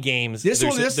 Funny Games. This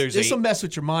There's one, a- this there's will a- mess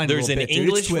with your mind. There's a an little bit, dude.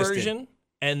 It's English twisted. version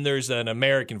and there's an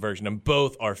American version, and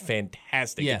both are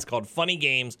fantastic. Yeah. It's called Funny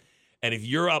Games, and if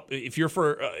you're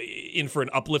in for an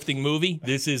uplifting movie,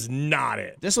 this is not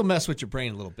it. This will mess with your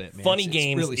brain a little bit, man. Funny It's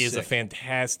Games really is a sick.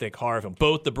 fantastic horror film,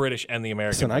 both the British and the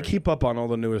American. Listen, I version. keep up on all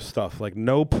the newest stuff, like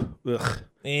Nope. Ugh.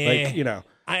 Eh. Like, you know.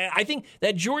 I think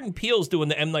that Jordan Peele's doing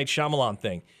the M. Night Shyamalan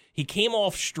thing. He came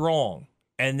off strong,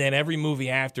 and then every movie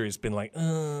after has been like,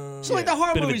 So like the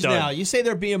horror bit of a movies dud. now, you say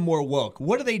they're being more woke.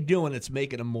 What are they doing that's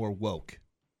making them more woke?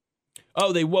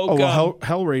 Oh, they woke Oh, well, up.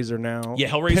 Hellraiser now. Yeah,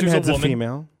 Hellraiser's Pinhead's a woman.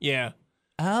 female. Yeah.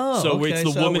 Oh, So okay. it's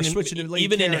the so woman. We're switching to lead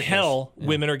Even in characters. hell, Yeah.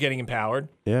 women are getting empowered.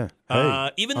 Yeah. Hey,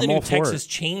 Even I'm the new all for Texas it.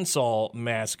 Chainsaw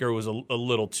Massacre was a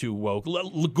little too woke.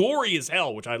 Gory as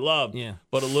hell, which I love. Yeah.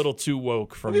 But a little too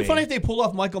woke for It'd be me. funny if they pulled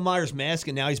off Michael Myers' mask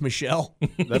and now he's Michelle.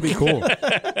 That'd be cool.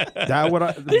 That would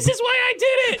I, This is why I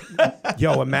did it.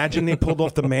 Yo, imagine they pulled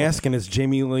off the mask and it's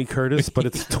Jamie Lee Curtis, but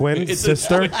it's twin It's a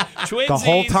sister. twinsies. The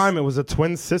whole time it was a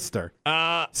twin sister.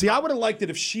 Uh, See, I would have liked it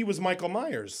if she was Michael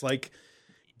Myers. Like,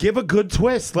 give a good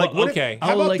twist. Like, Well, what okay. If,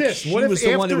 how about like this? she What if was the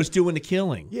one that after- was doing the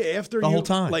killing. Yeah, after the you, whole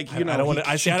time. like you know, I don't want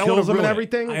to. she I don't kills want to him ruin and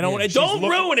everything. It. I don't. Yeah, Don't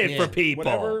ruin it for yeah. people.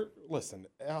 Whatever. Listen,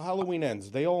 Halloween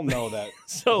ends. They all know that.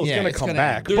 So It's Yeah, gonna it's come gonna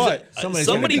back. happen. But Somebody's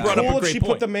somebody gonna brought die. up a cool if great she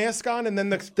point. put the mask on and then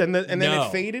No.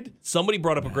 it faded. Somebody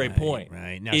brought up a great point.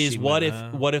 right. Now Is she what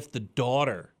went, if the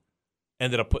daughter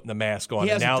ended up putting the mask on? He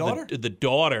has and a now daughter? the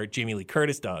daughter, Jamie Lee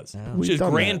Curtis, does. We've She's done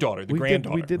that. granddaughter. The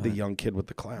granddaughter. We did the young kid with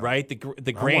the clown. Right.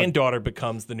 The granddaughter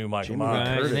becomes the new Michael Jamie Lee Myers.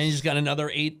 Right, Curtis. and then he's got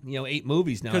another eight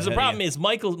movies now. Because the ahead of problem you. is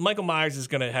Michael Myers is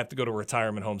going to have to go to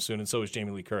retirement home soon, and so is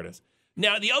Jamie Lee Curtis.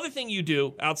 Now, the other thing you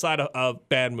do outside of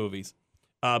bad movies,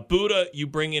 Buddha, you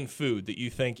bring in food that you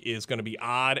think is going to be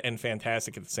odd and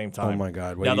fantastic at the same time. Oh my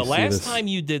God! Wait Now, till the you see last this. time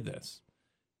you did this,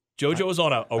 JoJo was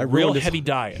on I a ruined real his- heavy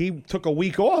diet. He took a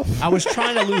week off. I was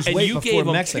trying to lose And weight you before gave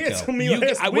him Mexico. Cancel me You-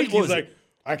 last what week. was He's it? like,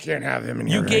 I can't have him in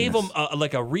You your gave him Highness."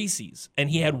 like a Reese's, and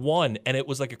he had one, and it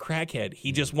was like a crackhead.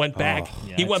 He just went back.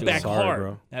 Yeah, he went too back sorry, hard.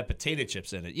 bro. Had potato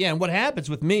chips in it. Yeah, and what happens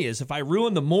with me is if I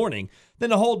ruin the morning, then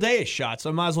the whole day is shot.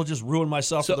 So I might as well just ruin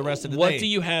myself So for the rest of the what day. do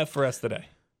you have for us today?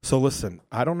 So listen,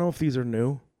 I don't know if these are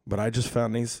new, but I just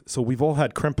found these. So we've all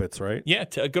had crimpets, right? Yeah,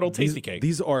 a good old tasty cake.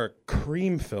 These are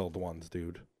cream-filled ones,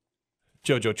 dude.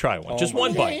 JoJo, try one. Oh just my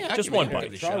one God. bite. Yeah, just I'll one give it a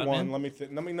bite. shot. Try one. man.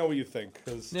 Let me know what you think.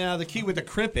 'Cause Now the key with the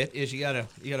crimpet is you gotta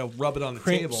rub it on the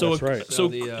table. So, That's right. so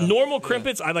the, normal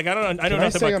crimpets. I know can nothing I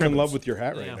about say I'm crimpets. in love with your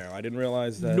hat right Yeah. now? I didn't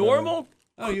realize that. Normal.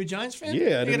 Oh, you a Giants fan? Yeah, I You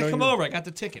didn't gotta know come you- over. I got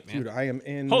the ticket, man. dude, I am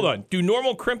in. Hold on. Do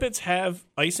normal crimpets have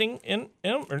icing in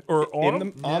them or on In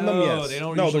them? them, on them, No, yes. they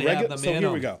don't no, usually the have regular. them So in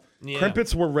here we them. go. Yeah.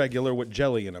 Crimpets were regular with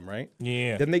jelly in them, right?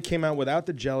 Yeah. Then they came out without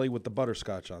the jelly with the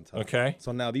butterscotch on top. Okay.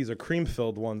 So now these are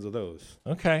cream-filled ones of those.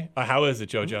 Okay. How is it,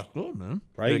 JoJo? Good, man.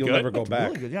 Right? They're You'll good? never go back.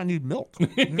 Really good. Yeah, I need milk.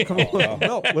 Come on,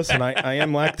 milk. Listen, I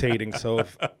am lactating, so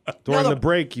if during the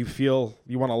break you feel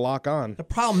you want to lock on, The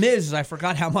problem is I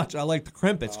forgot how much I like the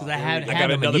Crimpets because I haven't I had got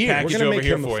them in another years. package we're gonna over make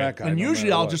here him for a you. fat guy. And no usually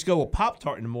matter I'll what. just go with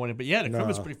Pop-Tart in the morning. But yeah, the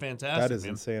Crimpets pretty fantastic. That is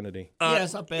man. insanity. Yeah,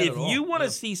 it's not bad If at all. you want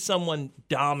to see someone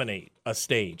dominate a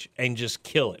stage and just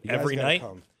kill it You guys every gotta night,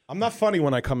 come. I'm not funny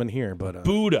when I come in here, but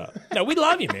Buddha. No, we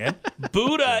love you, man.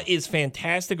 Buddha is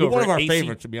fantastic You're over one of at our AC.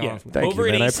 favorites, to be honest with you. Thank over you,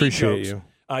 at man. I AC appreciate Jokes. you.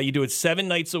 You do it 7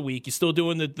 nights a week. You still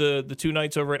doing the 2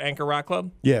 nights over at Anchor Rock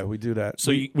Club? yeah, we do that.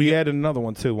 So So we added another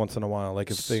one too once in a while, like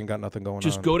if they ain't got nothing going on.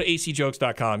 Just go to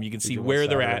acjokes.com. You can see do where on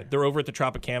they're Saturday. at. They're over at the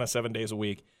Tropicana 7 days a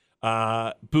week.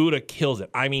 Buddha kills it.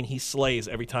 I mean, he slays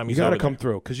every time You he's got to over come there.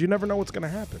 through because you never know what's going to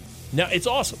happen. No, it's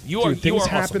awesome. You Dude, are things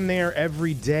happen awesome. there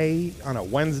every day on a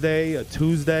Wednesday, a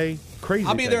Tuesday. Crazy.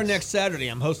 I'll be there things. next Saturday.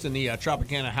 I'm hosting the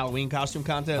Tropicana Halloween costume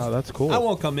contest. Oh, that's cool. I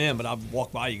won't come in, but I'll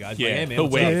walk by you guys. Yeah, Like, hey, man, he'll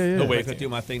what's wave. up? Yeah, yeah, He'll yeah. wave I'm to going to you. do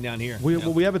my thing down here. We, Yeah.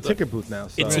 well, we have a ticket booth now.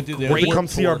 So It's a Yeah. you great can come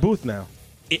see our tour. booth now.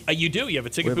 You do. You have a We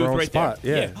ticket have booth our own right spot.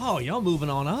 there. Yeah. Oh, y'all moving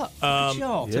on up. Look at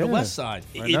y'all to the yeah. west side.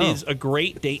 I It know. is a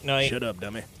great date night. Shut up,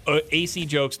 dummy.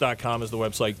 acjokes.com is the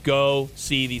website. Go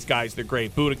see these guys. They're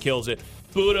great. Buddha kills it.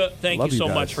 Buddha, thank Love you so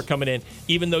you much guys. for coming in,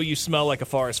 even though you smell like a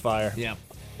forest fire. Yeah.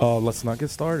 Oh, let's not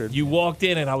get started. You walked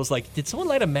in and I was like, did someone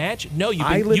light a match? No,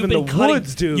 I live you've in been the cutting,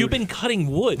 woods, dude. You've been cutting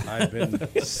wood. I've been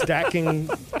stacking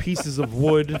pieces of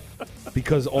wood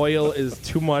because oil is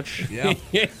too much. Yeah.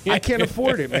 I can't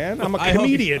afford it, man. I'm a I hope-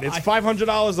 comedian. It's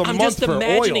 $500 a I'm month just for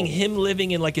imagining oil. him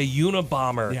living in like a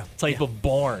Unabomber Yeah. type of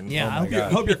barn. Yeah, Oh I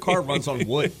hope your car runs on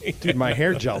wood. Dude, my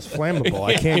hair gel's flammable.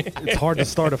 I can't. It's hard to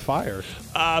start a fire.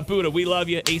 Buddha, we love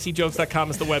you.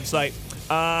 acjokes.com is the website.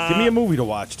 Give me a movie to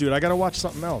watch, dude. I gotta watch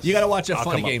something else. You got to watch that I'll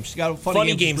Funny come up. Games. You got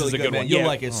Funny Games really is a good man. one. You'll Yeah.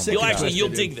 like it. Sick You'll and actually, twisted, you'll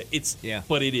dude. dig that. It's, Yeah.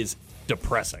 but it is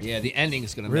depressing. Yeah, the ending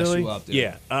is going to mess Really? you up, dude.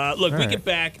 Yeah. Look, we right. get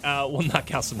back. We'll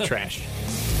knock out some trash.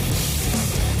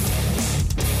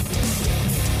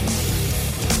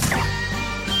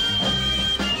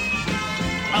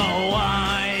 Oh,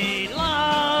 I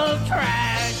love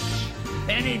trash.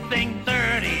 Anything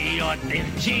dirty or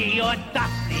dingy or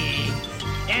dusty.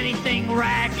 Anything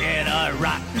ragged or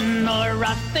rotten or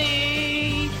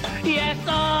rusty. Yes,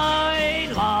 I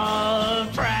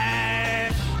love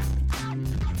trash.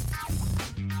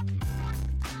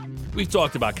 We've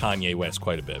talked about Kanye West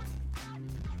quite a bit.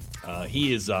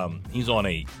 He's on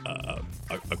a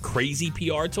crazy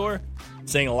PR tour,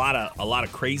 saying a lot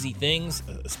of crazy things,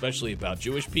 especially about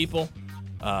Jewish people.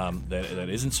 That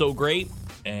isn't so great.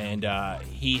 And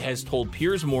he has told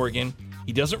Piers Morgan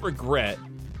he doesn't regret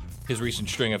his recent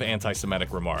string of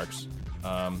anti-Semitic remarks.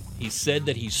 He said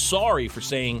that he's sorry for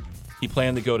saying he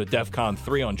planned to go to DEF CON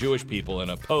 3 on Jewish people in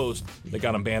a post that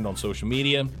got him banned on social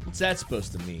media. What's that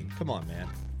supposed to mean? Come on, man.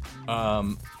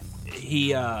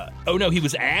 He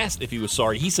was asked if he was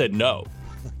sorry. He said no.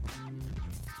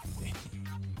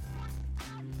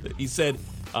 He said,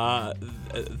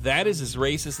 that is as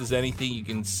racist as anything you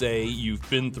can say you've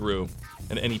been through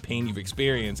and any pain you've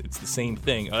experienced. It's the same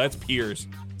thing. That's Piers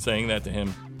saying that to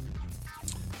him.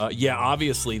 Yeah,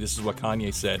 obviously, this is what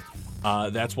Kanye said.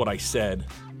 That's what I said.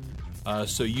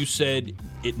 So you said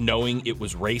it knowing it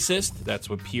was racist? That's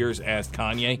what Piers asked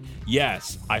Kanye.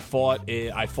 Yes, I fought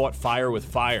fire with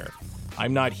fire.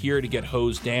 I'm not here to get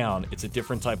hosed down. It's a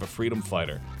different type of freedom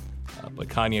fighter. But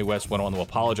Kanye West went on to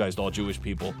apologize to all Jewish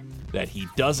people that he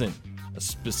doesn't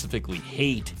specifically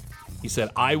hate. He said,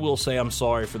 I will say I'm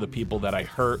sorry for the people that I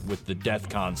hurt with the DEF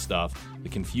CON stuff, the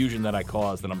confusion that I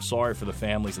caused, and I'm sorry for the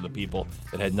families of the people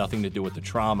that had nothing to do with the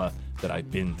trauma that I've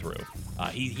been through.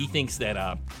 He thinks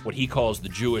that what he calls the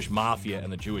Jewish mafia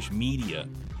and the Jewish media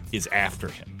is after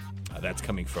him. That's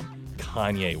coming from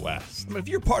Kanye West. I mean, if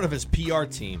you're part of his PR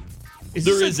team, is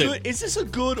this a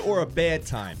good or a bad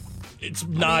time? It's I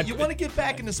mean, not. you want to get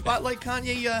back in the spotlight,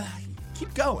 Kanye?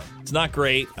 Keep going. It's not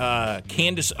great.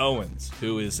 Candace Owens,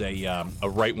 who is a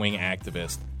right-wing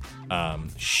activist,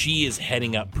 she is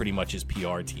heading up pretty much his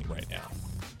PR team right now,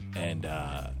 and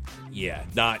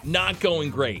not going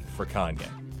great for Kanye.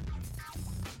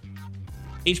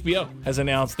 HBO has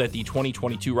announced that the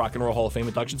 2022 Rock and Roll Hall of Fame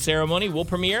induction ceremony will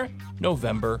premiere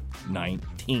November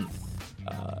 19th.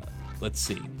 Let's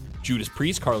see. Judas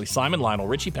Priest, Carly Simon, Lionel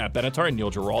Richie, Pat Benatar, and Neil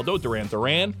Giraldo, Duran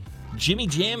Duran, Jimmy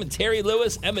Jam and Terry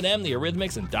Lewis, Eminem, The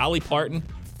Eurythmics, and Dolly Parton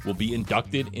will be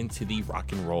inducted into the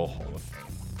Rock and Roll Hall of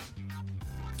Fame.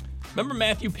 Remember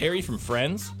Matthew Perry from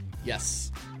Friends?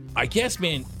 Yes. I guess,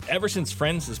 man, ever since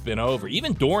Friends has been over,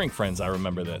 even during Friends, I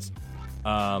remember this.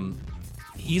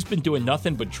 he's been doing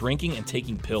nothing but drinking and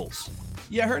taking pills.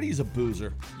 Yeah, I heard he's a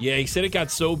boozer. Yeah, he said it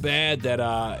got so bad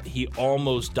that he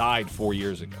almost died 4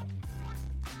 years ago.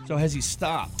 So has he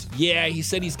stopped? Yeah, he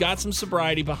said he's got some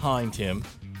sobriety behind him.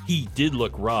 He did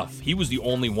look rough. He was the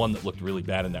only one that looked really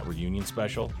bad in that reunion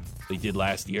special they did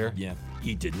last year. Yeah.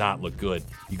 He did not look good.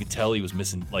 You could tell he was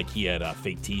missing, like he had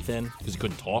fake teeth in because he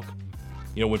couldn't talk.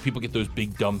 You know, when people get those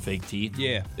big, dumb fake teeth,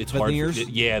 Yeah. it's Veneers hard.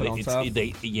 Yeah, put on top?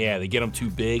 they get them too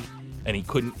big, and he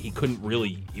couldn't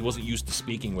really. He wasn't used to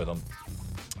speaking with them.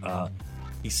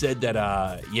 He said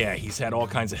that he's had all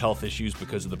kinds of health issues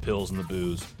because of the pills and the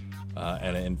booze.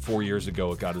 And 4 years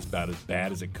ago, it got as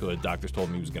bad as it could. Doctors told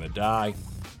him he was going to die.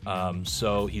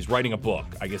 So he's writing a book.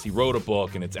 I guess he wrote a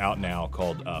book, and it's out now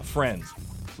called Friends,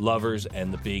 Lovers,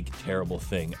 and the Big Terrible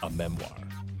Thing, a memoir.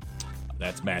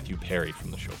 That's Matthew Perry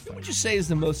from the show Friends. Who would you say is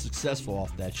the most successful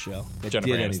off that show? That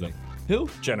Jennifer did Aniston. anything? Who?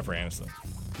 Jennifer Aniston.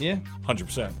 Yeah.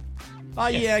 100%.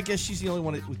 Yeah, I guess she's the only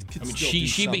one that could I mean, still do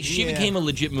something. she became a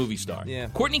legit movie star. Yeah.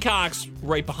 Courtney Cox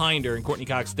right behind her, and Courtney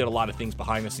Cox did a lot of things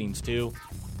behind the scenes too.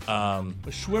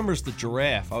 But Schwimmer's the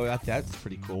giraffe. Oh, that's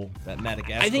pretty cool. That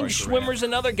Madagascar. I think giraffe. Schwimmer's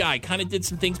another guy. Kind of did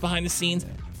some things behind the scenes.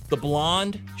 The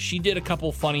blonde, she did a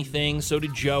couple funny things. So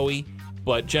did Joey.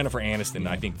 But Jennifer Aniston,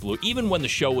 I think, blew. Even when the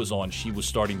show was on, she was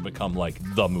starting to become like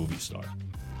the movie star.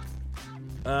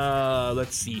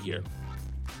 Let's see here.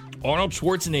 Arnold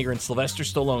Schwarzenegger and Sylvester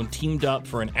Stallone teamed up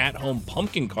for an at-home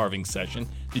pumpkin carving session.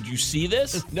 Did you see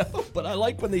this? No, but I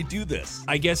like when they do this.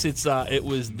 I guess it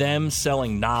was them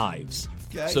selling knives.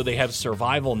 Okay. So they have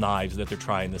survival knives that they're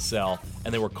trying to sell,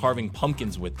 and they were carving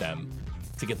pumpkins with them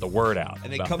to get the word out.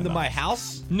 And they about come the to my knives.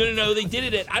 house? No. They did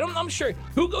it at. I'm sure.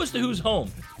 Who goes to whose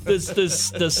home? Does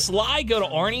Sly go to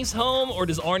Arnie's home, or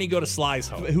does Arnie go to Sly's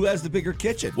home? Who has the bigger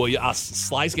kitchen? Well, yeah,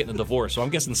 Sly's getting a divorce, so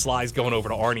I'm guessing Sly's going over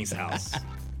to Arnie's house.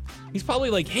 He's probably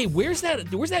like, hey, where's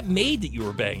that maid that you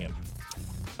were banging?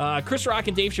 Chris Rock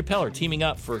and Dave Chappelle are teaming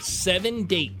up for 7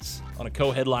 dates on a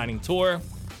co-headlining tour.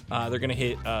 They're going to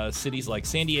hit cities like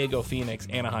San Diego, Phoenix,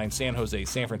 Anaheim, San Jose,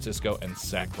 San Francisco, and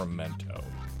Sacramento.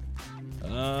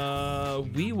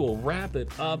 We will wrap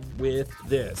it up with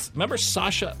this. Remember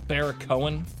Sacha Baron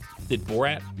Cohen did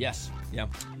Borat? Yes. Yeah.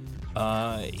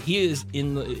 He is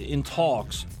in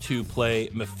talks to play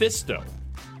Mephisto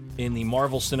in the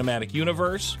Marvel Cinematic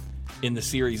Universe in the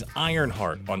series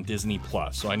Ironheart on Disney+.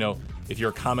 So I know if you're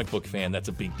a comic book fan, that's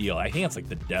a big deal. I think it's like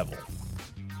the devil.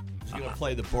 Is he going to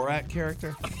play the Borat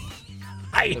character?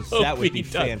 I hope That would he be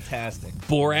does. fantastic.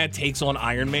 Borat takes on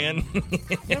Iron Man.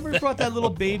 Remember he brought that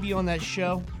little baby on that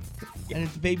show? And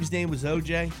the baby's name was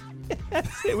OJ?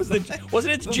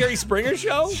 Wasn't it the Jerry Springer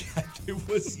show? It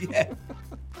was, yeah.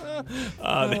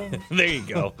 There you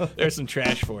go. There's some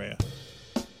trash for you.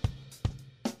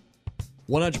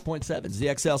 100.7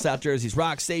 ZXL South Jersey's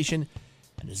Rock Station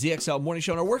and the ZXL Morning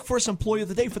Show. And our Workforce Employee of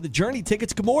the Day for the Journey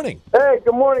tickets. Good morning. Hey,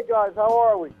 good morning, guys. How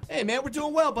are we? Hey, man, we're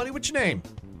doing well, buddy. What's your name?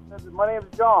 My name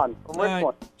is John from All right.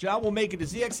 Richmond. John will make it a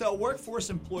ZXL Workforce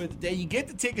Employee of the Day. You get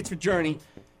the tickets for Journey.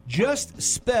 Just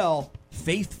spell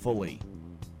faithfully.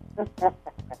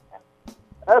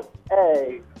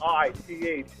 FAITHFULLY.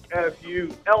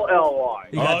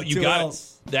 Oh, you got it.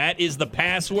 That is the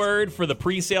password for the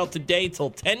pre-sale today till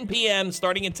 10 p.m.,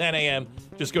 starting at 10 a.m.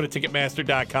 Just go to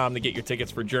Ticketmaster.com to get your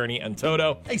tickets for Journey and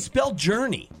Toto. Hey, spell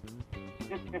Journey.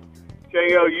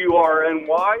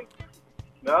 JOURNY?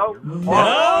 No?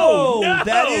 No,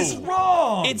 that is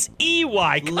wrong. It's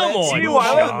EY. Come Let's on, move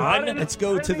John. Let's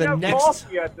go to I the didn't have next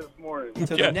coffee yet this morning.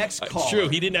 to the next call. It's true.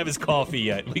 He didn't have his coffee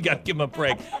yet. We got to give him a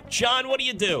break. John, what do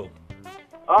you do?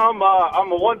 I'm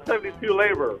a 172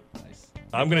 laborer.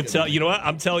 I'm going to tell you know what?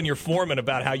 I'm telling your foreman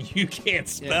about how you can't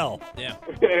spell. Yeah.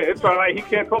 It's all right. He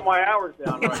can't put my hours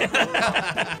down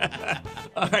right.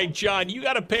 All right, John, you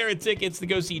got a pair of tickets to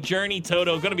go see Journey,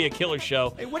 Toto. Going to be a killer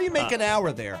show. Hey, what do you make an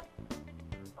hour there?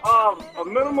 A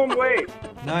minimum wage.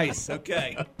 Nice.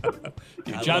 Okay.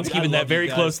 John's I keeping love that very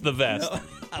you guys. close to the vest.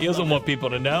 He doesn't want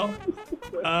people to know.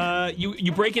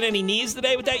 You breaking any knees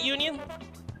today with that union?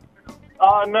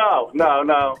 No,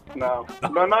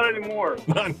 not anymore.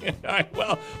 All right,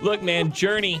 well, look, man,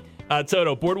 Journey,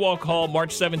 Toto, Boardwalk Hall,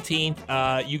 March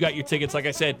 17th. You got your tickets. Like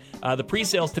I said, the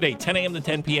pre-sales today, 10 a.m. to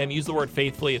 10 p.m. Use the word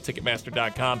faithfully at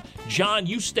Ticketmaster.com. John,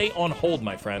 you stay on hold,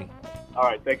 my friend. All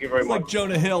right, thank you very It's much. like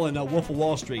Jonah Hill in Wolf of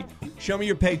Wall Street. Show me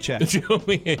your paycheck. Show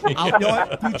me. You know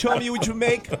what? You tell me what you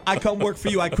make. I come work for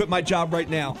you. I quit my job right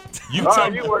now. You All tell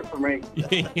right, you work for me.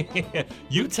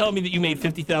 You tell me that you made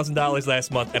 $50,000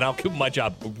 last month, and I'll quit my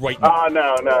job right now.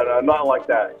 No, not like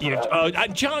that.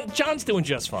 John's doing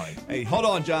just fine. Hey, hold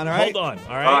on, John. All right. Hold on.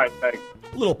 All right. All right, thanks.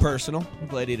 A little personal. I'm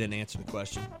glad he didn't answer the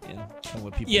question.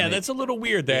 What people make. that's a little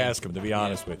weird to ask him, to be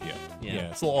honest with you. Yeah,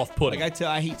 it's a little off-putting. Like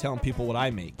I hate telling people what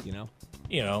I make,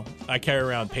 I carry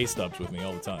around pay stubs with me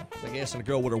all the time. It's like asking a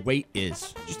girl what her weight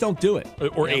is. Just don't do it.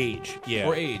 Or age. Yeah.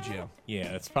 Or age, yeah.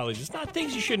 Yeah, it's probably just not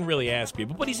things you shouldn't really ask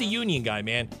people. But he's a union guy,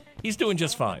 man. He's doing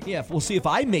just fine. Yeah, we'll see. If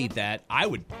I made that, I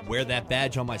would wear that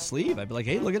badge on my sleeve. I'd be like,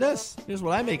 hey, look at this. Here's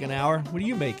what I make an hour. What are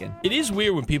you making? It is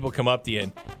weird when people come up to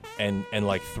you and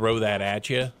like throw that at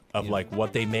you of like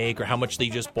what they make or how much they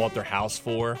just bought their house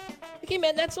for. Like, hey,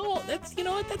 man, that's all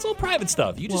private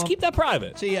stuff. You just keep that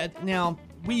private. See, now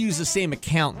we use the same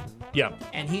accountant. Yeah.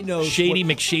 And he knows Shady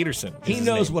McShaderson. He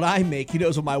knows what I make. He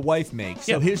knows what my wife makes.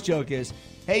 So his joke is,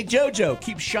 hey, JoJo,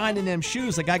 keep shining them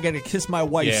shoes like I got to kiss my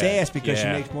wife's ass because she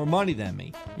makes more money than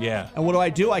me. Yeah. And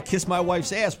what do? I kiss my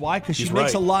wife's ass. Why? Because she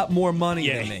makes a lot more money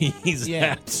than me. He's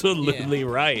absolutely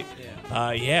right.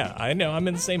 Yeah. I know. I'm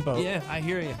in the same boat. Yeah, I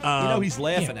hear you. He's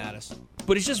laughing at us.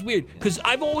 But it's just weird because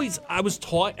I was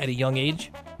taught at a young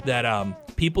age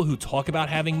that people who talk about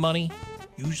having money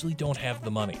usually don't have the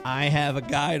money. I have a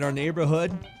guy in our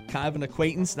neighborhood, kind of an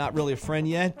acquaintance, not really a friend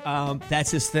yet.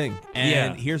 That's his thing.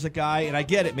 And here's a guy, and I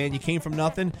get it, man. You came from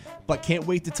nothing, but can't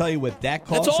wait to tell you what that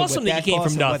costs. That's awesome that you came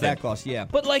from nothing. What that costs, yeah.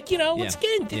 But once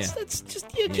again, let's just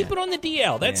keep it on the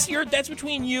DL. That's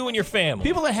between you and your family.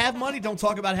 People that have money don't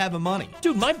talk about having money.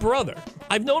 Dude, my brother.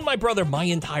 I've known my brother my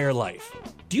entire life.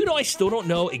 Do you know I still don't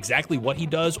know exactly what he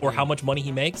does or how much money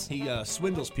he makes? He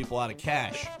swindles people out of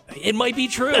cash. It might be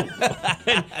true. and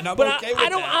I'm okay with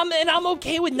that. I'm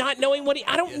okay with not knowing what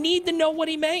I don't need to know what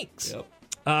he makes.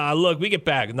 Yep. Look, we get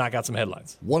back and knock out some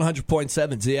headlines. 100.7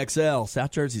 ZXL,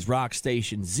 South Jersey's rock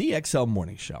station, ZXL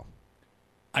Morning Show.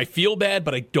 I feel bad,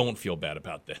 but I don't feel bad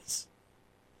about this.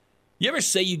 You ever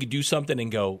say you could do something and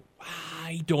go,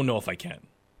 I don't know if I can?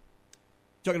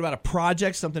 Talking about a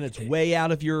project, something that's way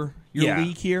out of your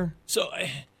league here? So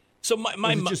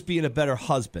my just being a better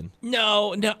husband.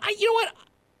 No. You know what?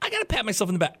 I got to pat myself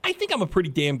in the back. I think I'm a pretty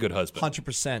damn good husband.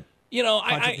 100%.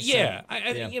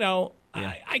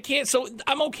 I can't. So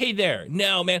I'm okay there.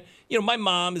 No, man. My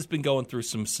mom has been going through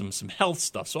some health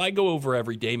stuff, so I go over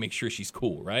every day, make sure she's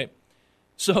cool, right?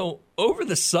 So over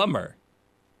the summer,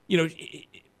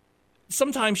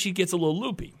 sometimes she gets a little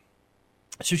loopy.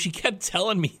 So she kept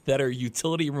telling me that her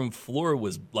utility room floor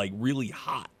was like really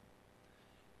hot.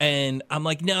 And I'm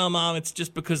like, no, Mom, it's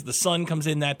just because the sun comes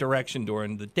in that direction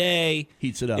during the day.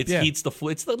 Heats it up. It heats the floor.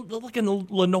 It's like a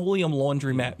linoleum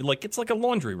laundromat. Like it's like a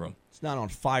laundry room. It's not on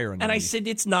fire. And I said,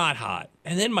 it's not hot.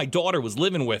 And then my daughter was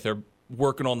living with her,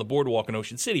 working on the boardwalk in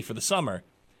Ocean City for the summer.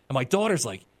 And my daughter's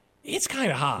like, it's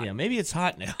kind of hot. Yeah, maybe it's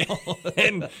hot now.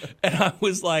 and I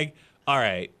was like, all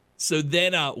right. So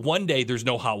then one day there's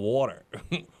no hot water.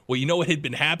 Well, you know what had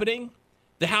been happening?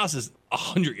 The house is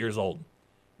 100 years old.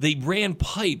 They ran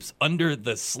pipes under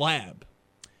the slab.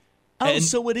 Oh, and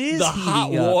so it is the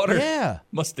hot water. Yeah.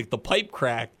 The pipe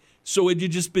cracked. So it had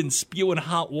just been spewing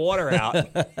hot water out.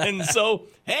 And so,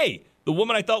 hey, the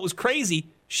woman I thought was crazy,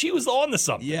 she was on to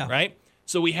something, right?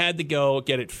 So we had to go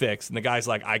get it fixed. And the guy's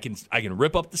like, I can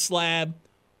rip up the slab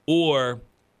or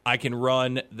I can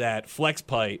run that flex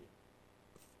pipe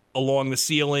along the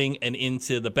ceiling and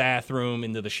into the bathroom,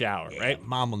 into the shower, right?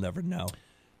 Mom will never know.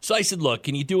 So I said, look,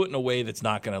 can you do it in a way that's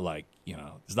not going to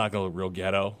it's not going to look real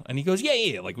ghetto? And he goes,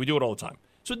 yeah, like we do it all the time.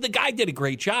 So the guy did a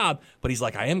great job, but he's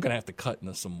like, I am going to have to cut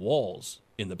into some walls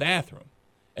in the bathroom.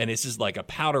 And this is like a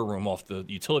powder room off the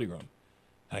utility room.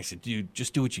 And I said, dude,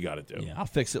 just do what you got to do. Yeah, I'll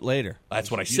fix it later.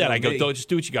 That's what I said. I go, just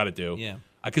do what you got to do. Yeah.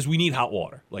 Because we need hot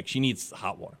water. Like, she needs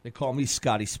hot water. They call me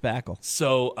Scotty Spackle.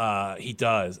 So he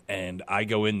does, and I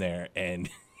go in there, and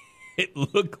it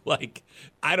looked like,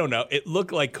 I don't know, it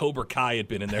looked like Cobra Kai had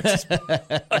been in there just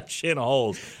punching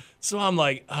holes. So I'm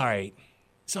like, all right.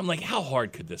 So I'm like, how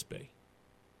hard could this be?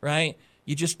 Right?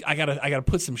 I gotta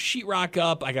put some sheetrock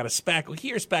up. I gotta spackle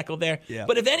here, spackle there. Yeah.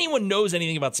 But if anyone knows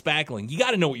anything about spackling, you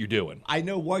gotta know what you're doing. I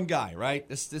know one guy, right?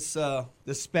 This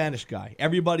Spanish guy.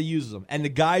 Everybody uses him, and the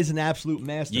guy's an absolute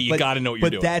master. You gotta know what you're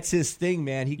doing. But that's his thing,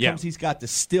 man. He comes. He's got the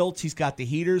stilts. He's got the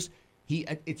heaters.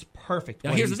 It's perfect.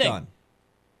 Now here's the thing: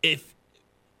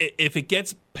 if it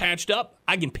gets patched up,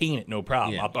 I can paint it, no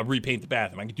problem. Yeah. I'll repaint the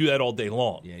bathroom. I can do that all day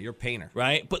long. Yeah, you're a painter,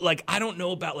 right? But I don't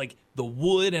know about the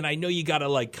wood, and I know you gotta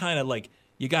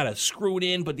you gotta screw it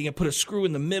in, but you gotta put a screw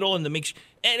in the middle and and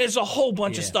there's a whole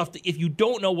bunch of stuff that if you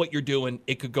don't know what you're doing,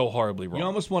 it could go horribly wrong. You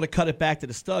almost want to cut it back to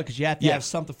the stud because you have to have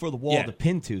something for the wall to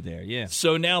pin to there. Yeah.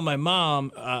 So now my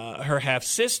mom, her half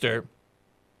sister,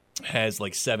 has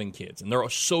 7 kids, and they're all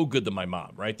so good to my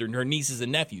mom, right? They're her nieces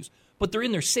and nephews, but they're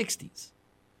in their 60s.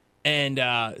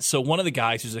 And so one of the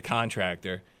guys who's a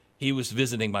contractor, he was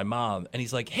visiting my mom, and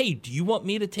he's like, "Hey, do you want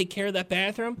me to take care of that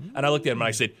bathroom?" And I looked at him and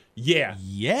I said, "Yeah."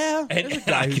 Yeah, there's a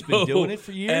guy who's been doing it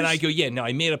for years. And I go, "Yeah, no,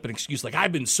 I made up an excuse like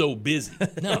I've been so busy."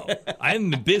 No, I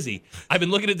haven't been busy. I've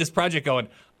been looking at this project going,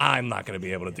 I'm not going to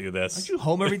be able to do this. Aren't you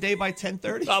home every day by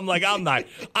 10:30? I'm like, I'm not.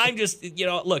 I'm just,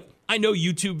 look, I know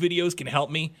YouTube videos can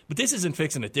help me, but this isn't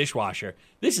fixing a dishwasher.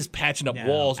 This is patching up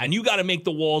walls, and you got to make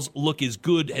the walls look as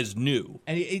good as new.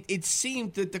 And it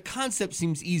seemed that the concept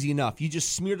seems easy enough. You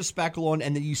just smear the spackle on,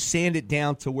 and then you sand it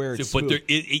down to where it's smooth.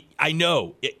 I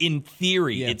know, in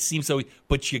theory, it seems so,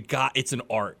 but it's an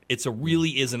art.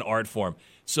 Really is an art form.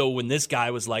 So when this guy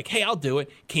was like, hey, I'll do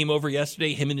it, came over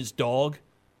yesterday, him and his dog.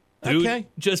 Dude, okay.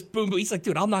 Just boom, boom. He's like,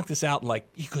 dude, I'll knock this out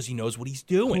because he knows what he's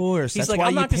doing. Of course. He's That's like, why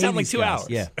I'll you knock this pay out in like these 2 guys. hours.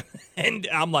 Yeah. And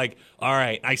I'm like, all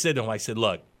right. I said to him,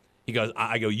 look, he goes,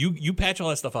 I go, you patch all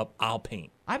that stuff up, I'll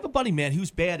paint. I have a buddy, man, who's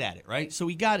bad at it, right? So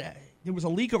there was a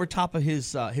leak over top of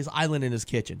his island in his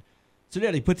kitchen. So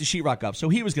there, he put the sheetrock up. So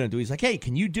he was going to do it. He's like, hey,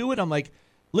 can you do it? I'm like,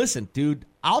 listen, dude,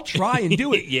 I'll try and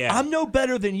do it. Yeah. I'm no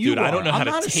better than you dude, are. I don't know how I'm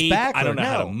to not tape. A spackler, I don't know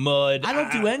how to mud. I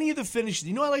don't do any of the finishes.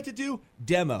 You know what I like to do?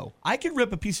 Demo. I can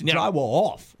rip a piece of drywall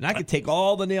off, and I can take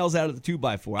all the nails out of the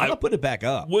 2x4. I'm going to put it back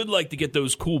up. Would like to get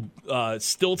those cool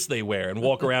stilts they wear and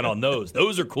walk around on those.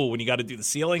 Those are cool when you got to do the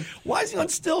ceiling. Why is he on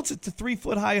stilts? It's a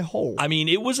 3-foot-high hole. I mean,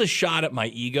 it was a shot at my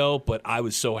ego, but I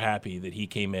was so happy that he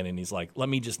came in and he's like, let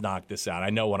me just knock this out. I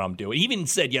know what I'm doing. He even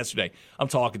said yesterday, I'm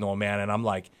talking to him, man, and I'm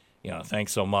like,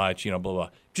 thanks so much, blah, blah.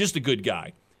 Just a good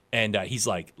guy. And he's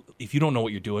like, if you don't know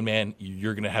what you're doing, man,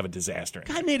 you're going to have a disaster.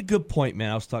 Guy made a good point,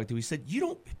 man. I was talking to. He said,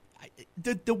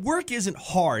 the work isn't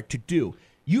hard to do.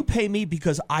 You pay me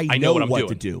because I know what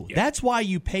to do. Yeah. That's why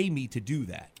you pay me to do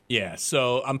that. Yeah,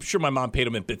 so I'm sure my mom paid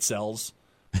him in bit cells.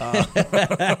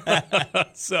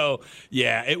 So,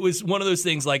 yeah, it was one of those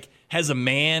things like, as a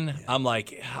man, I'm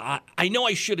like, I know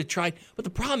I should have tried. But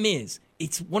the problem is,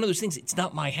 it's one of those things, it's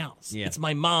not my house. Yeah. It's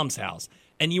my mom's house.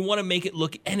 And you want to make it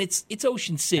look, and it's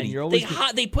Ocean City.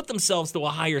 They put themselves to a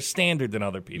higher standard than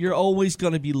other people. You're always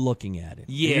going to be looking at it.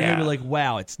 Yeah. You're going to be like,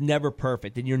 wow, it's never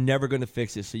perfect, and you're never going to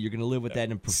fix it, so you're going to live with that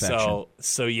imperfection.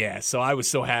 So I was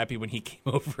so happy when he came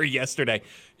over yesterday.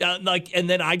 And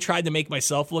then I tried to make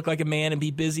myself look like a man and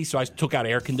be busy, so I took out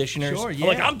air conditioners. Sure, yeah. I'm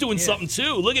like, I'm doing something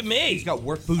too. Look at me. He's got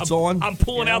work boots on. I'm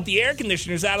pulling out the air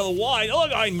conditioners out of the wall.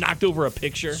 Look, I knocked over a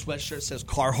picture. Sweatshirt says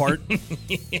Carhartt.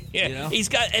 Yeah. He's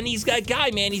got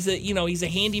guy, man. He's a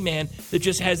handyman that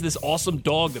just has this awesome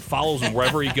dog that follows him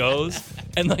wherever he goes.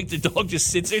 And like the dog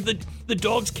just sits there. The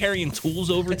dog's carrying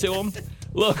tools over to him.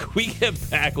 Look, we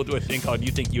get back. We'll do a thing called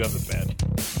You Think You Have a Bed.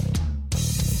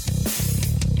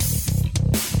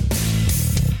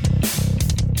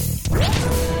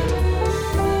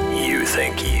 You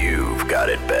think you've got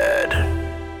it bad.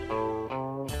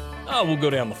 We'll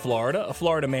go down to Florida. A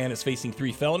Florida man is facing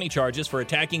 3 felony charges for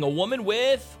attacking a woman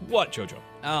with what, JoJo?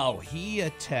 Oh,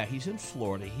 he's in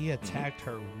Florida. He attacked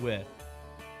her with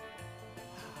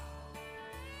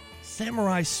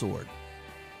samurai sword.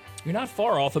 You're not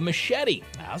far off, a machete.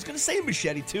 I was going to say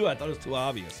machete, too. I thought it was too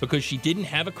obvious. Because she didn't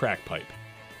have a crack pipe.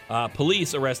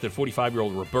 Police arrested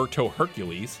 45-year-old Roberto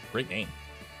Hercules. Great name.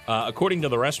 According to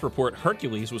the arrest report,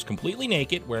 Hercules was completely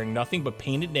naked, wearing nothing but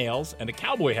painted nails and a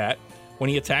cowboy hat when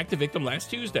he attacked the victim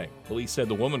last Tuesday. Police said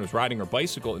the woman was riding her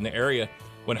bicycle in the area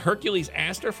when Hercules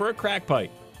asked her for a crack pipe.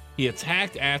 He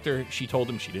attacked after she told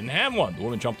him she didn't have one. The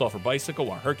woman jumped off her bicycle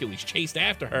while Hercules chased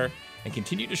after her and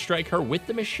continued to strike her with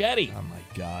the machete. Oh, my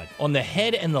God. On the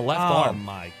head and the left arm. Oh,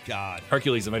 my God.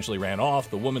 Hercules eventually ran off.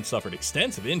 The woman suffered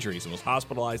extensive injuries and was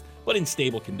hospitalized, but in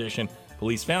stable condition.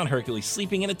 Police found Hercules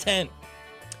sleeping in a tent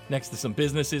next to some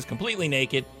businesses, completely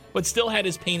naked, but still had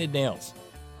his painted nails.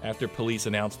 After police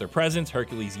announced their presence,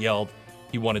 Hercules yelled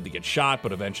he wanted to get shot,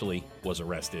 but eventually was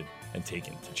arrested and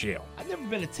taken to jail. I've never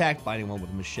been attacked by anyone with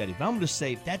a machete, but I'm going to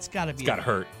say that's got to be... It's got to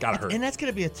hurt. Got to hurt. And that's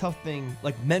going to be a tough thing,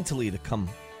 like, mentally to come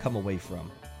away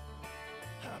from.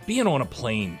 Being on a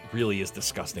plane really is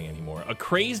disgusting anymore. A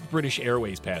crazed British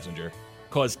Airways passenger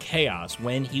caused chaos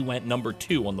when he went number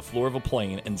 2 on the floor of a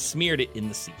plane and smeared it in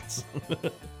the seats.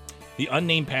 The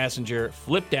unnamed passenger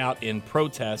flipped out in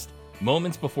protest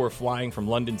moments before flying from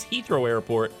London's Heathrow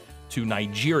Airport to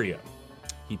Nigeria.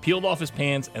 He peeled off his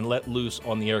pants and let loose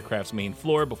on the aircraft's main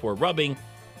floor before rubbing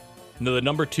the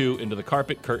number 2 into the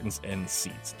carpet, curtains, and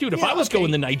seats. Dude, if I was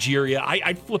going to Nigeria,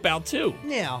 I'd flip out too.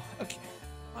 Now, okay,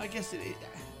 I guess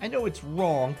I know it's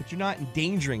wrong, but you're not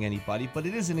endangering anybody, but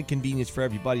it is an inconvenience for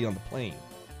everybody on the plane.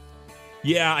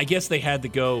 Yeah, I guess they had to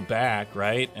go back,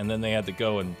 right? And then they had to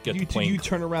go and get the plane. Did you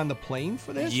turn around the plane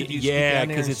for this? Yeah,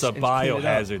 because it's a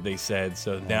biohazard, they said.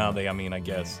 So now I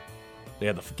guess. They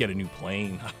had to get a new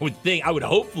plane. I would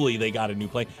hopefully they got a new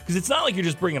plane because it's not like you're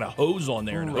just bringing a hose on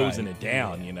there and hosing it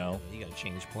down, You got to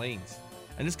change planes.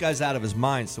 And this guy's out of his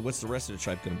mind, so what's the rest of the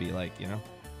tribe going to be like,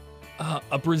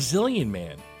 A Brazilian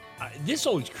man. This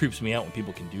always creeps me out when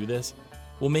people can do this.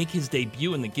 Will make his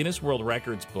debut in the Guinness World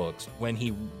Records books when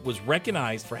he was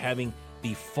recognized for having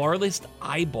the farthest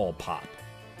eyeball pop.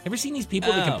 Ever seen these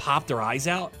people that can pop their eyes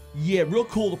out? Yeah, real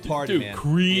cool to party, Dude, man.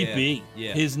 creepy.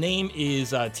 Yeah. His name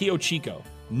is Tio Chico.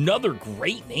 Another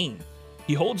great name.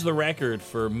 He holds the record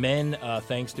for men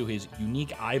thanks to his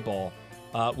unique eyeball,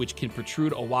 which can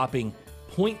protrude a whopping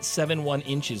 0.71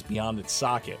 inches beyond its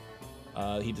socket.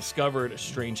 He discovered a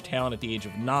strange talent at the age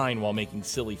of 9 while making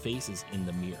silly faces in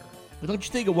the mirror. But don't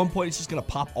you think at one point it's just going to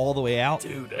pop all the way out?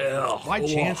 Dude, why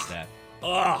chance that?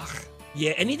 Ugh.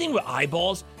 Yeah, anything with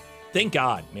eyeballs, thank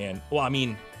God, man. Well, I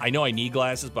mean, I know I need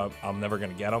glasses, but I'm never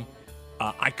going to get them.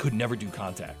 I could never do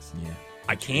contacts. Yeah.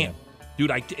 I can't.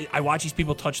 Dude, I watch these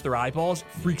people touch their eyeballs.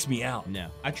 Freaks me out. No.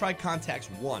 I tried contacts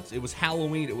once. It was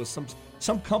Halloween. It was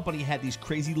some company had these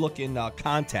crazy-looking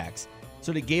contacts.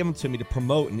 So they gave them to me to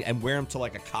promote and wear them to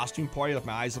like a costume party. Like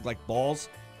my eyes look like balls.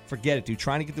 Forget it, dude.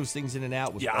 Trying to get those things in and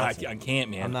out was awesome. I can't,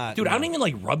 man. I'm not, dude, no. I don't even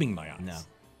like rubbing my eyes.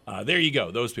 No. There you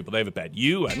go. Those people, they have it bad.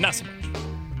 You, not so much.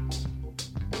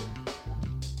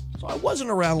 So I wasn't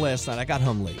around last night. I got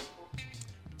home late.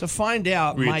 To find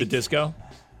out, Were you at the disco?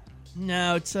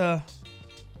 No,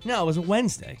 it was a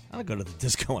Wednesday. I don't go to the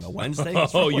disco on a Wednesday.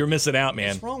 You're missing out,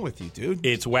 man. What's wrong with you, dude?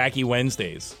 It's Wacky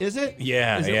Wednesdays. Is it?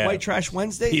 Yeah, Is it White Trash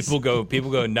Wednesdays? People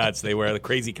go nuts. They wear the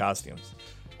crazy costumes.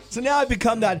 So now I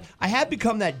have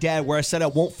become that dad where I said I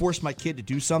won't force my kid to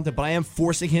do something, but I am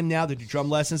forcing him now to do drum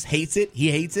lessons. Hates it. He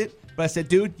hates it. But I said,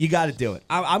 dude, you got to do it.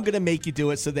 I'm going to make you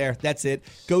do it. So that's it.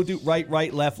 Go do right,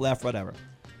 left, whatever.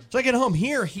 So I get home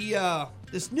here.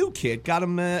 This new kid got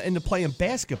him into playing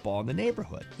basketball in the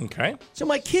neighborhood. Okay. So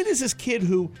my kid is this kid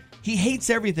who he hates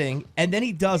everything, and then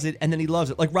he does it, and then he loves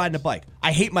it, like riding a bike.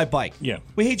 I hate my bike. Yeah.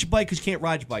 We hate your bike because you can't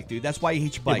ride your bike, dude. That's why you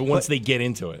hate your bike. Yeah, but once they get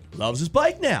into it. Loves his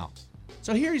bike now.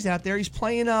 So here he's out there. He's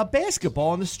playing basketball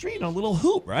on the street on a little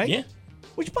hoop, right? Yeah.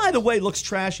 Which, by the way, looks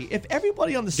trashy. If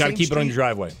everybody on the same Got to keep street, it on your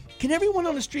driveway. Can everyone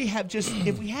on the street have just,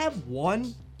 if we have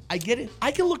one, I get it.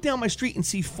 I can look down my street and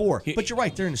see 4. But you're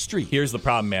right, they're in the street. Here's the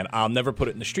problem, man. I'll never put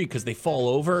it in the street because they fall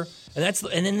over, and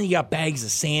then you got bags of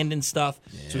sand and stuff.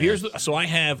 Yeah. So I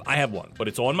have one, but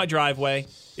it's on my driveway.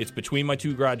 It's between my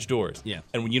 2 garage doors. Yeah.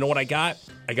 And you know what I got?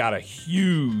 I got a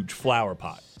huge flower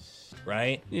pot,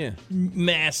 right? Yeah.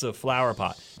 Massive flower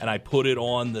pot, and I put it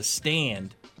on the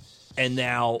stand, and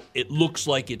now it looks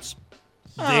like it's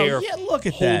there, look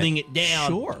at holding that. it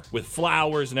down with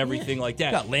flowers and everything like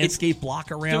that. Got landscape block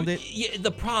around it. Yeah,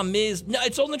 the problem is, no,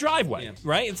 it's on the driveway,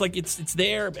 right? It's like it's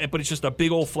there, but it's just a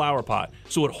big old flower pot.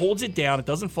 So it holds it down. It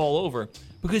doesn't fall over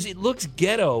because it looks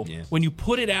ghetto when you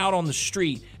put it out on the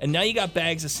street. And now you got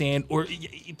bags of sand, or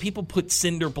people put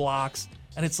cinder blocks.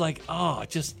 And it's like,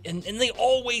 and they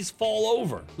always fall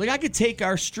over. Like, I could take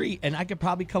our street, and I could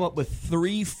probably come up with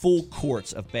 3 full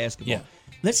courts of basketball. Yeah.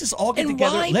 Let's just all get And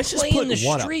together. why Let's just play put in the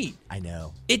one street? up. I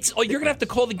know. You're going to have to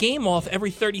call the game off every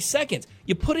 30 seconds.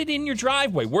 You put it in your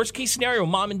driveway. Worst case scenario,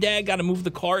 mom and dad got to move the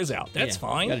cars out. That's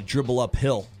fine. Got to dribble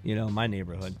uphill, in my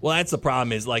neighborhood. Well, that's the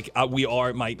problem is, like,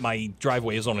 my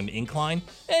driveway is on an incline.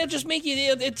 It'll just make you,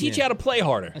 it'll teach you how to play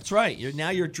harder. That's right. Now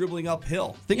you're dribbling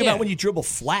uphill. Think about when you dribble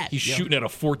flat. He's shooting at a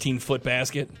 14-foot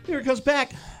basket. Here it comes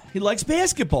back. He likes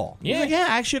basketball. Yeah. He's like,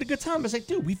 I actually had a good time. I was like,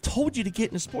 dude, we've told you to get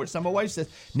into sports. Now my wife says,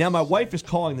 my wife is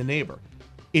calling the neighbor.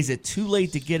 Is it too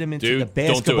late to get him into the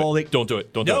basketball league? Don't do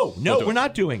it. No, we're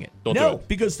not doing it. Don't do it.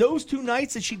 Because those 2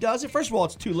 nights that she does it, first of all,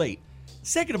 it's too late.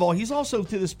 Second of all, he's also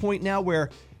to this point now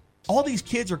where all these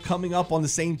kids are coming up on the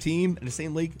same team in the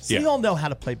same league. So they all know how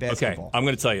to play basketball. Okay, I'm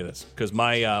going to tell you this because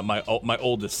my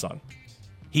oldest son,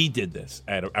 he did this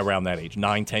at around that age,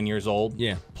 9, 10 years old.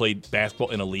 Yeah. Played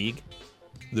basketball in a league.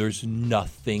 There's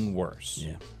nothing worse.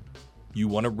 Yeah. You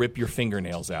want to rip your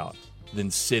fingernails out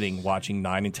than sitting watching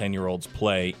 9 and 10-year-olds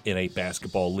play in a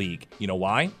basketball league. You know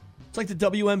why? It's like the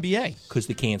WNBA. Because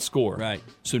they can't score. Right.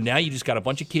 So now you just got a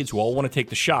bunch of kids who all want to take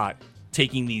the shot,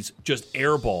 taking these just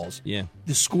air balls. Yeah.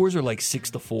 The scores are like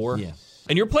 6-4. Yeah.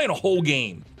 And you're playing a whole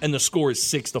game, and the score is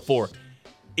 6-4.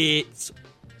 It's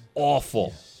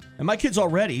awful. Yeah. And my kid's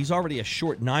he's already a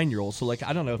short 9-year-old, so, like,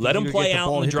 I don't know. Let him play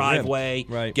out in the driveway.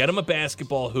 Right. Get him a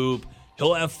basketball hoop.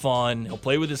 He'll have fun. He'll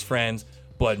play with his friends.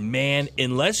 But, man,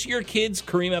 unless your kid's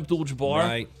Kareem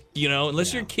Abdul-Jabbar,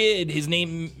 unless your kid, his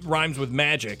name rhymes with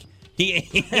magic,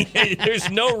 there's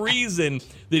no reason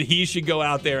that he should go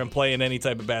out there and play in any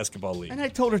type of basketball league. And I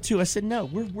told her, too, I said, no,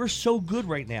 we're so good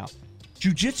right now.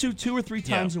 Jiu-jitsu 2 or 3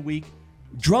 times a week.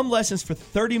 drum lessons for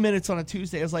 30 minutes on a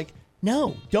Tuesday. I was like,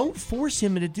 no, don't force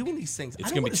him into doing these things.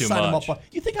 It's I don't going to be want too sign much. Him up on,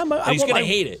 you think I'm? He's going to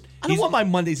hate it. I don't want my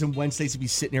Mondays and Wednesdays to be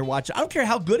sitting here watching. I don't care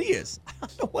how good he is. I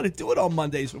don't want to do it on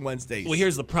Mondays and Wednesdays. Well,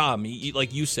 here's the problem.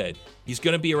 Like you said, he's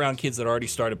going to be around kids that already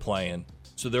started playing,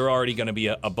 so they're already going to be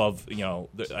above,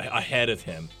 ahead of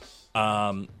him.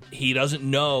 He doesn't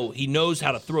know. He knows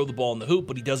how to throw the ball in the hoop,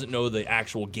 but he doesn't know the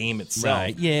actual game itself.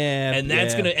 Right. Yeah. And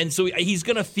that's gonna. And so he's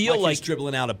gonna feel like he's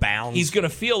dribbling out of bounds. He's gonna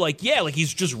feel like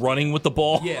he's just running with the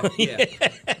ball. Yeah.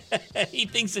 He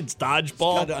thinks it's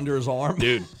dodgeball. Got it under his arm,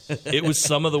 dude. It was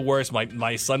some of the worst.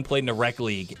 My son played in a rec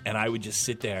league, and I would just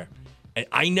sit there. And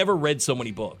I never read so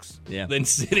many books. Than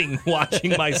sitting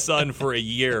watching my son for a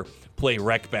year play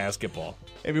rec basketball.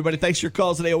 Hey everybody, thanks for your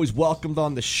calls today. Always welcomed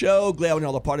on the show. Glad when you're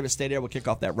all a part of it. Stay there. We'll kick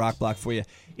off that rock block for you.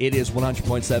 It is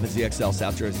 100.7 ZXL,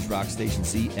 South Jersey's rock station,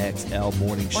 ZXL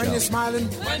Morning Show. When you're smiling,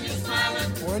 when you're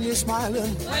smiling, when you're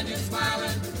smiling, when you're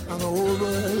smiling, and the whole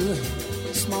world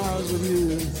smiles with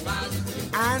you.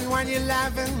 And when you're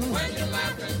laughing,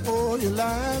 oh, you're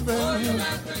laughing.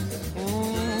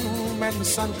 When the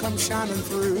sun comes shining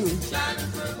through.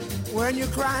 When you're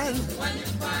crying,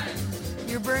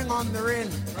 you bring on the rain.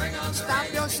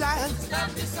 Stop your sighing.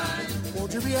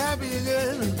 Won't you be happy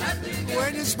again?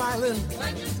 When you're smiling.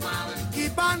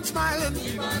 Keep on smiling.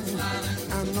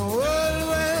 And the world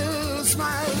will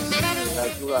smile.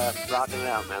 That's rocking it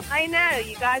out, man. I know.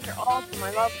 You guys are awesome.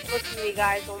 I love listening to you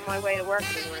guys on my way to work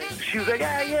in the morning. She was like,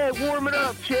 yeah, warming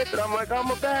up, Chip. And I'm like, I'm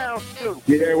about to.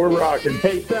 Yeah, we're rocking.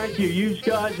 Hey, thank you. You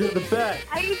guys are the best.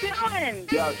 How you doing?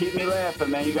 Yeah, keep me laughing,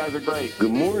 man. You guys are great.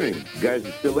 Good morning. You guys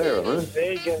are still there, huh?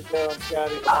 There you go,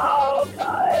 Scotty. Oh,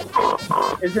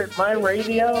 God. Is it my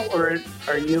radio, or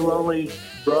are you only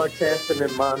broadcasting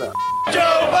in mono?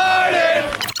 Joe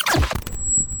Biden!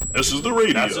 This is the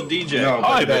radio. That's a DJ. No,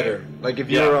 Hi, better. Like, if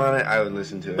you were on it, I would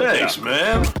listen to it. Thanks,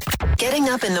 man. Getting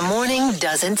up in the morning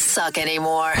doesn't suck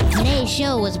anymore. Today's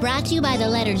show was brought to you by the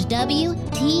letters W,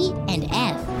 T, and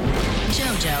F.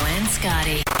 JoJo and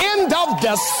Scotty. End of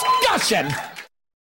discussion.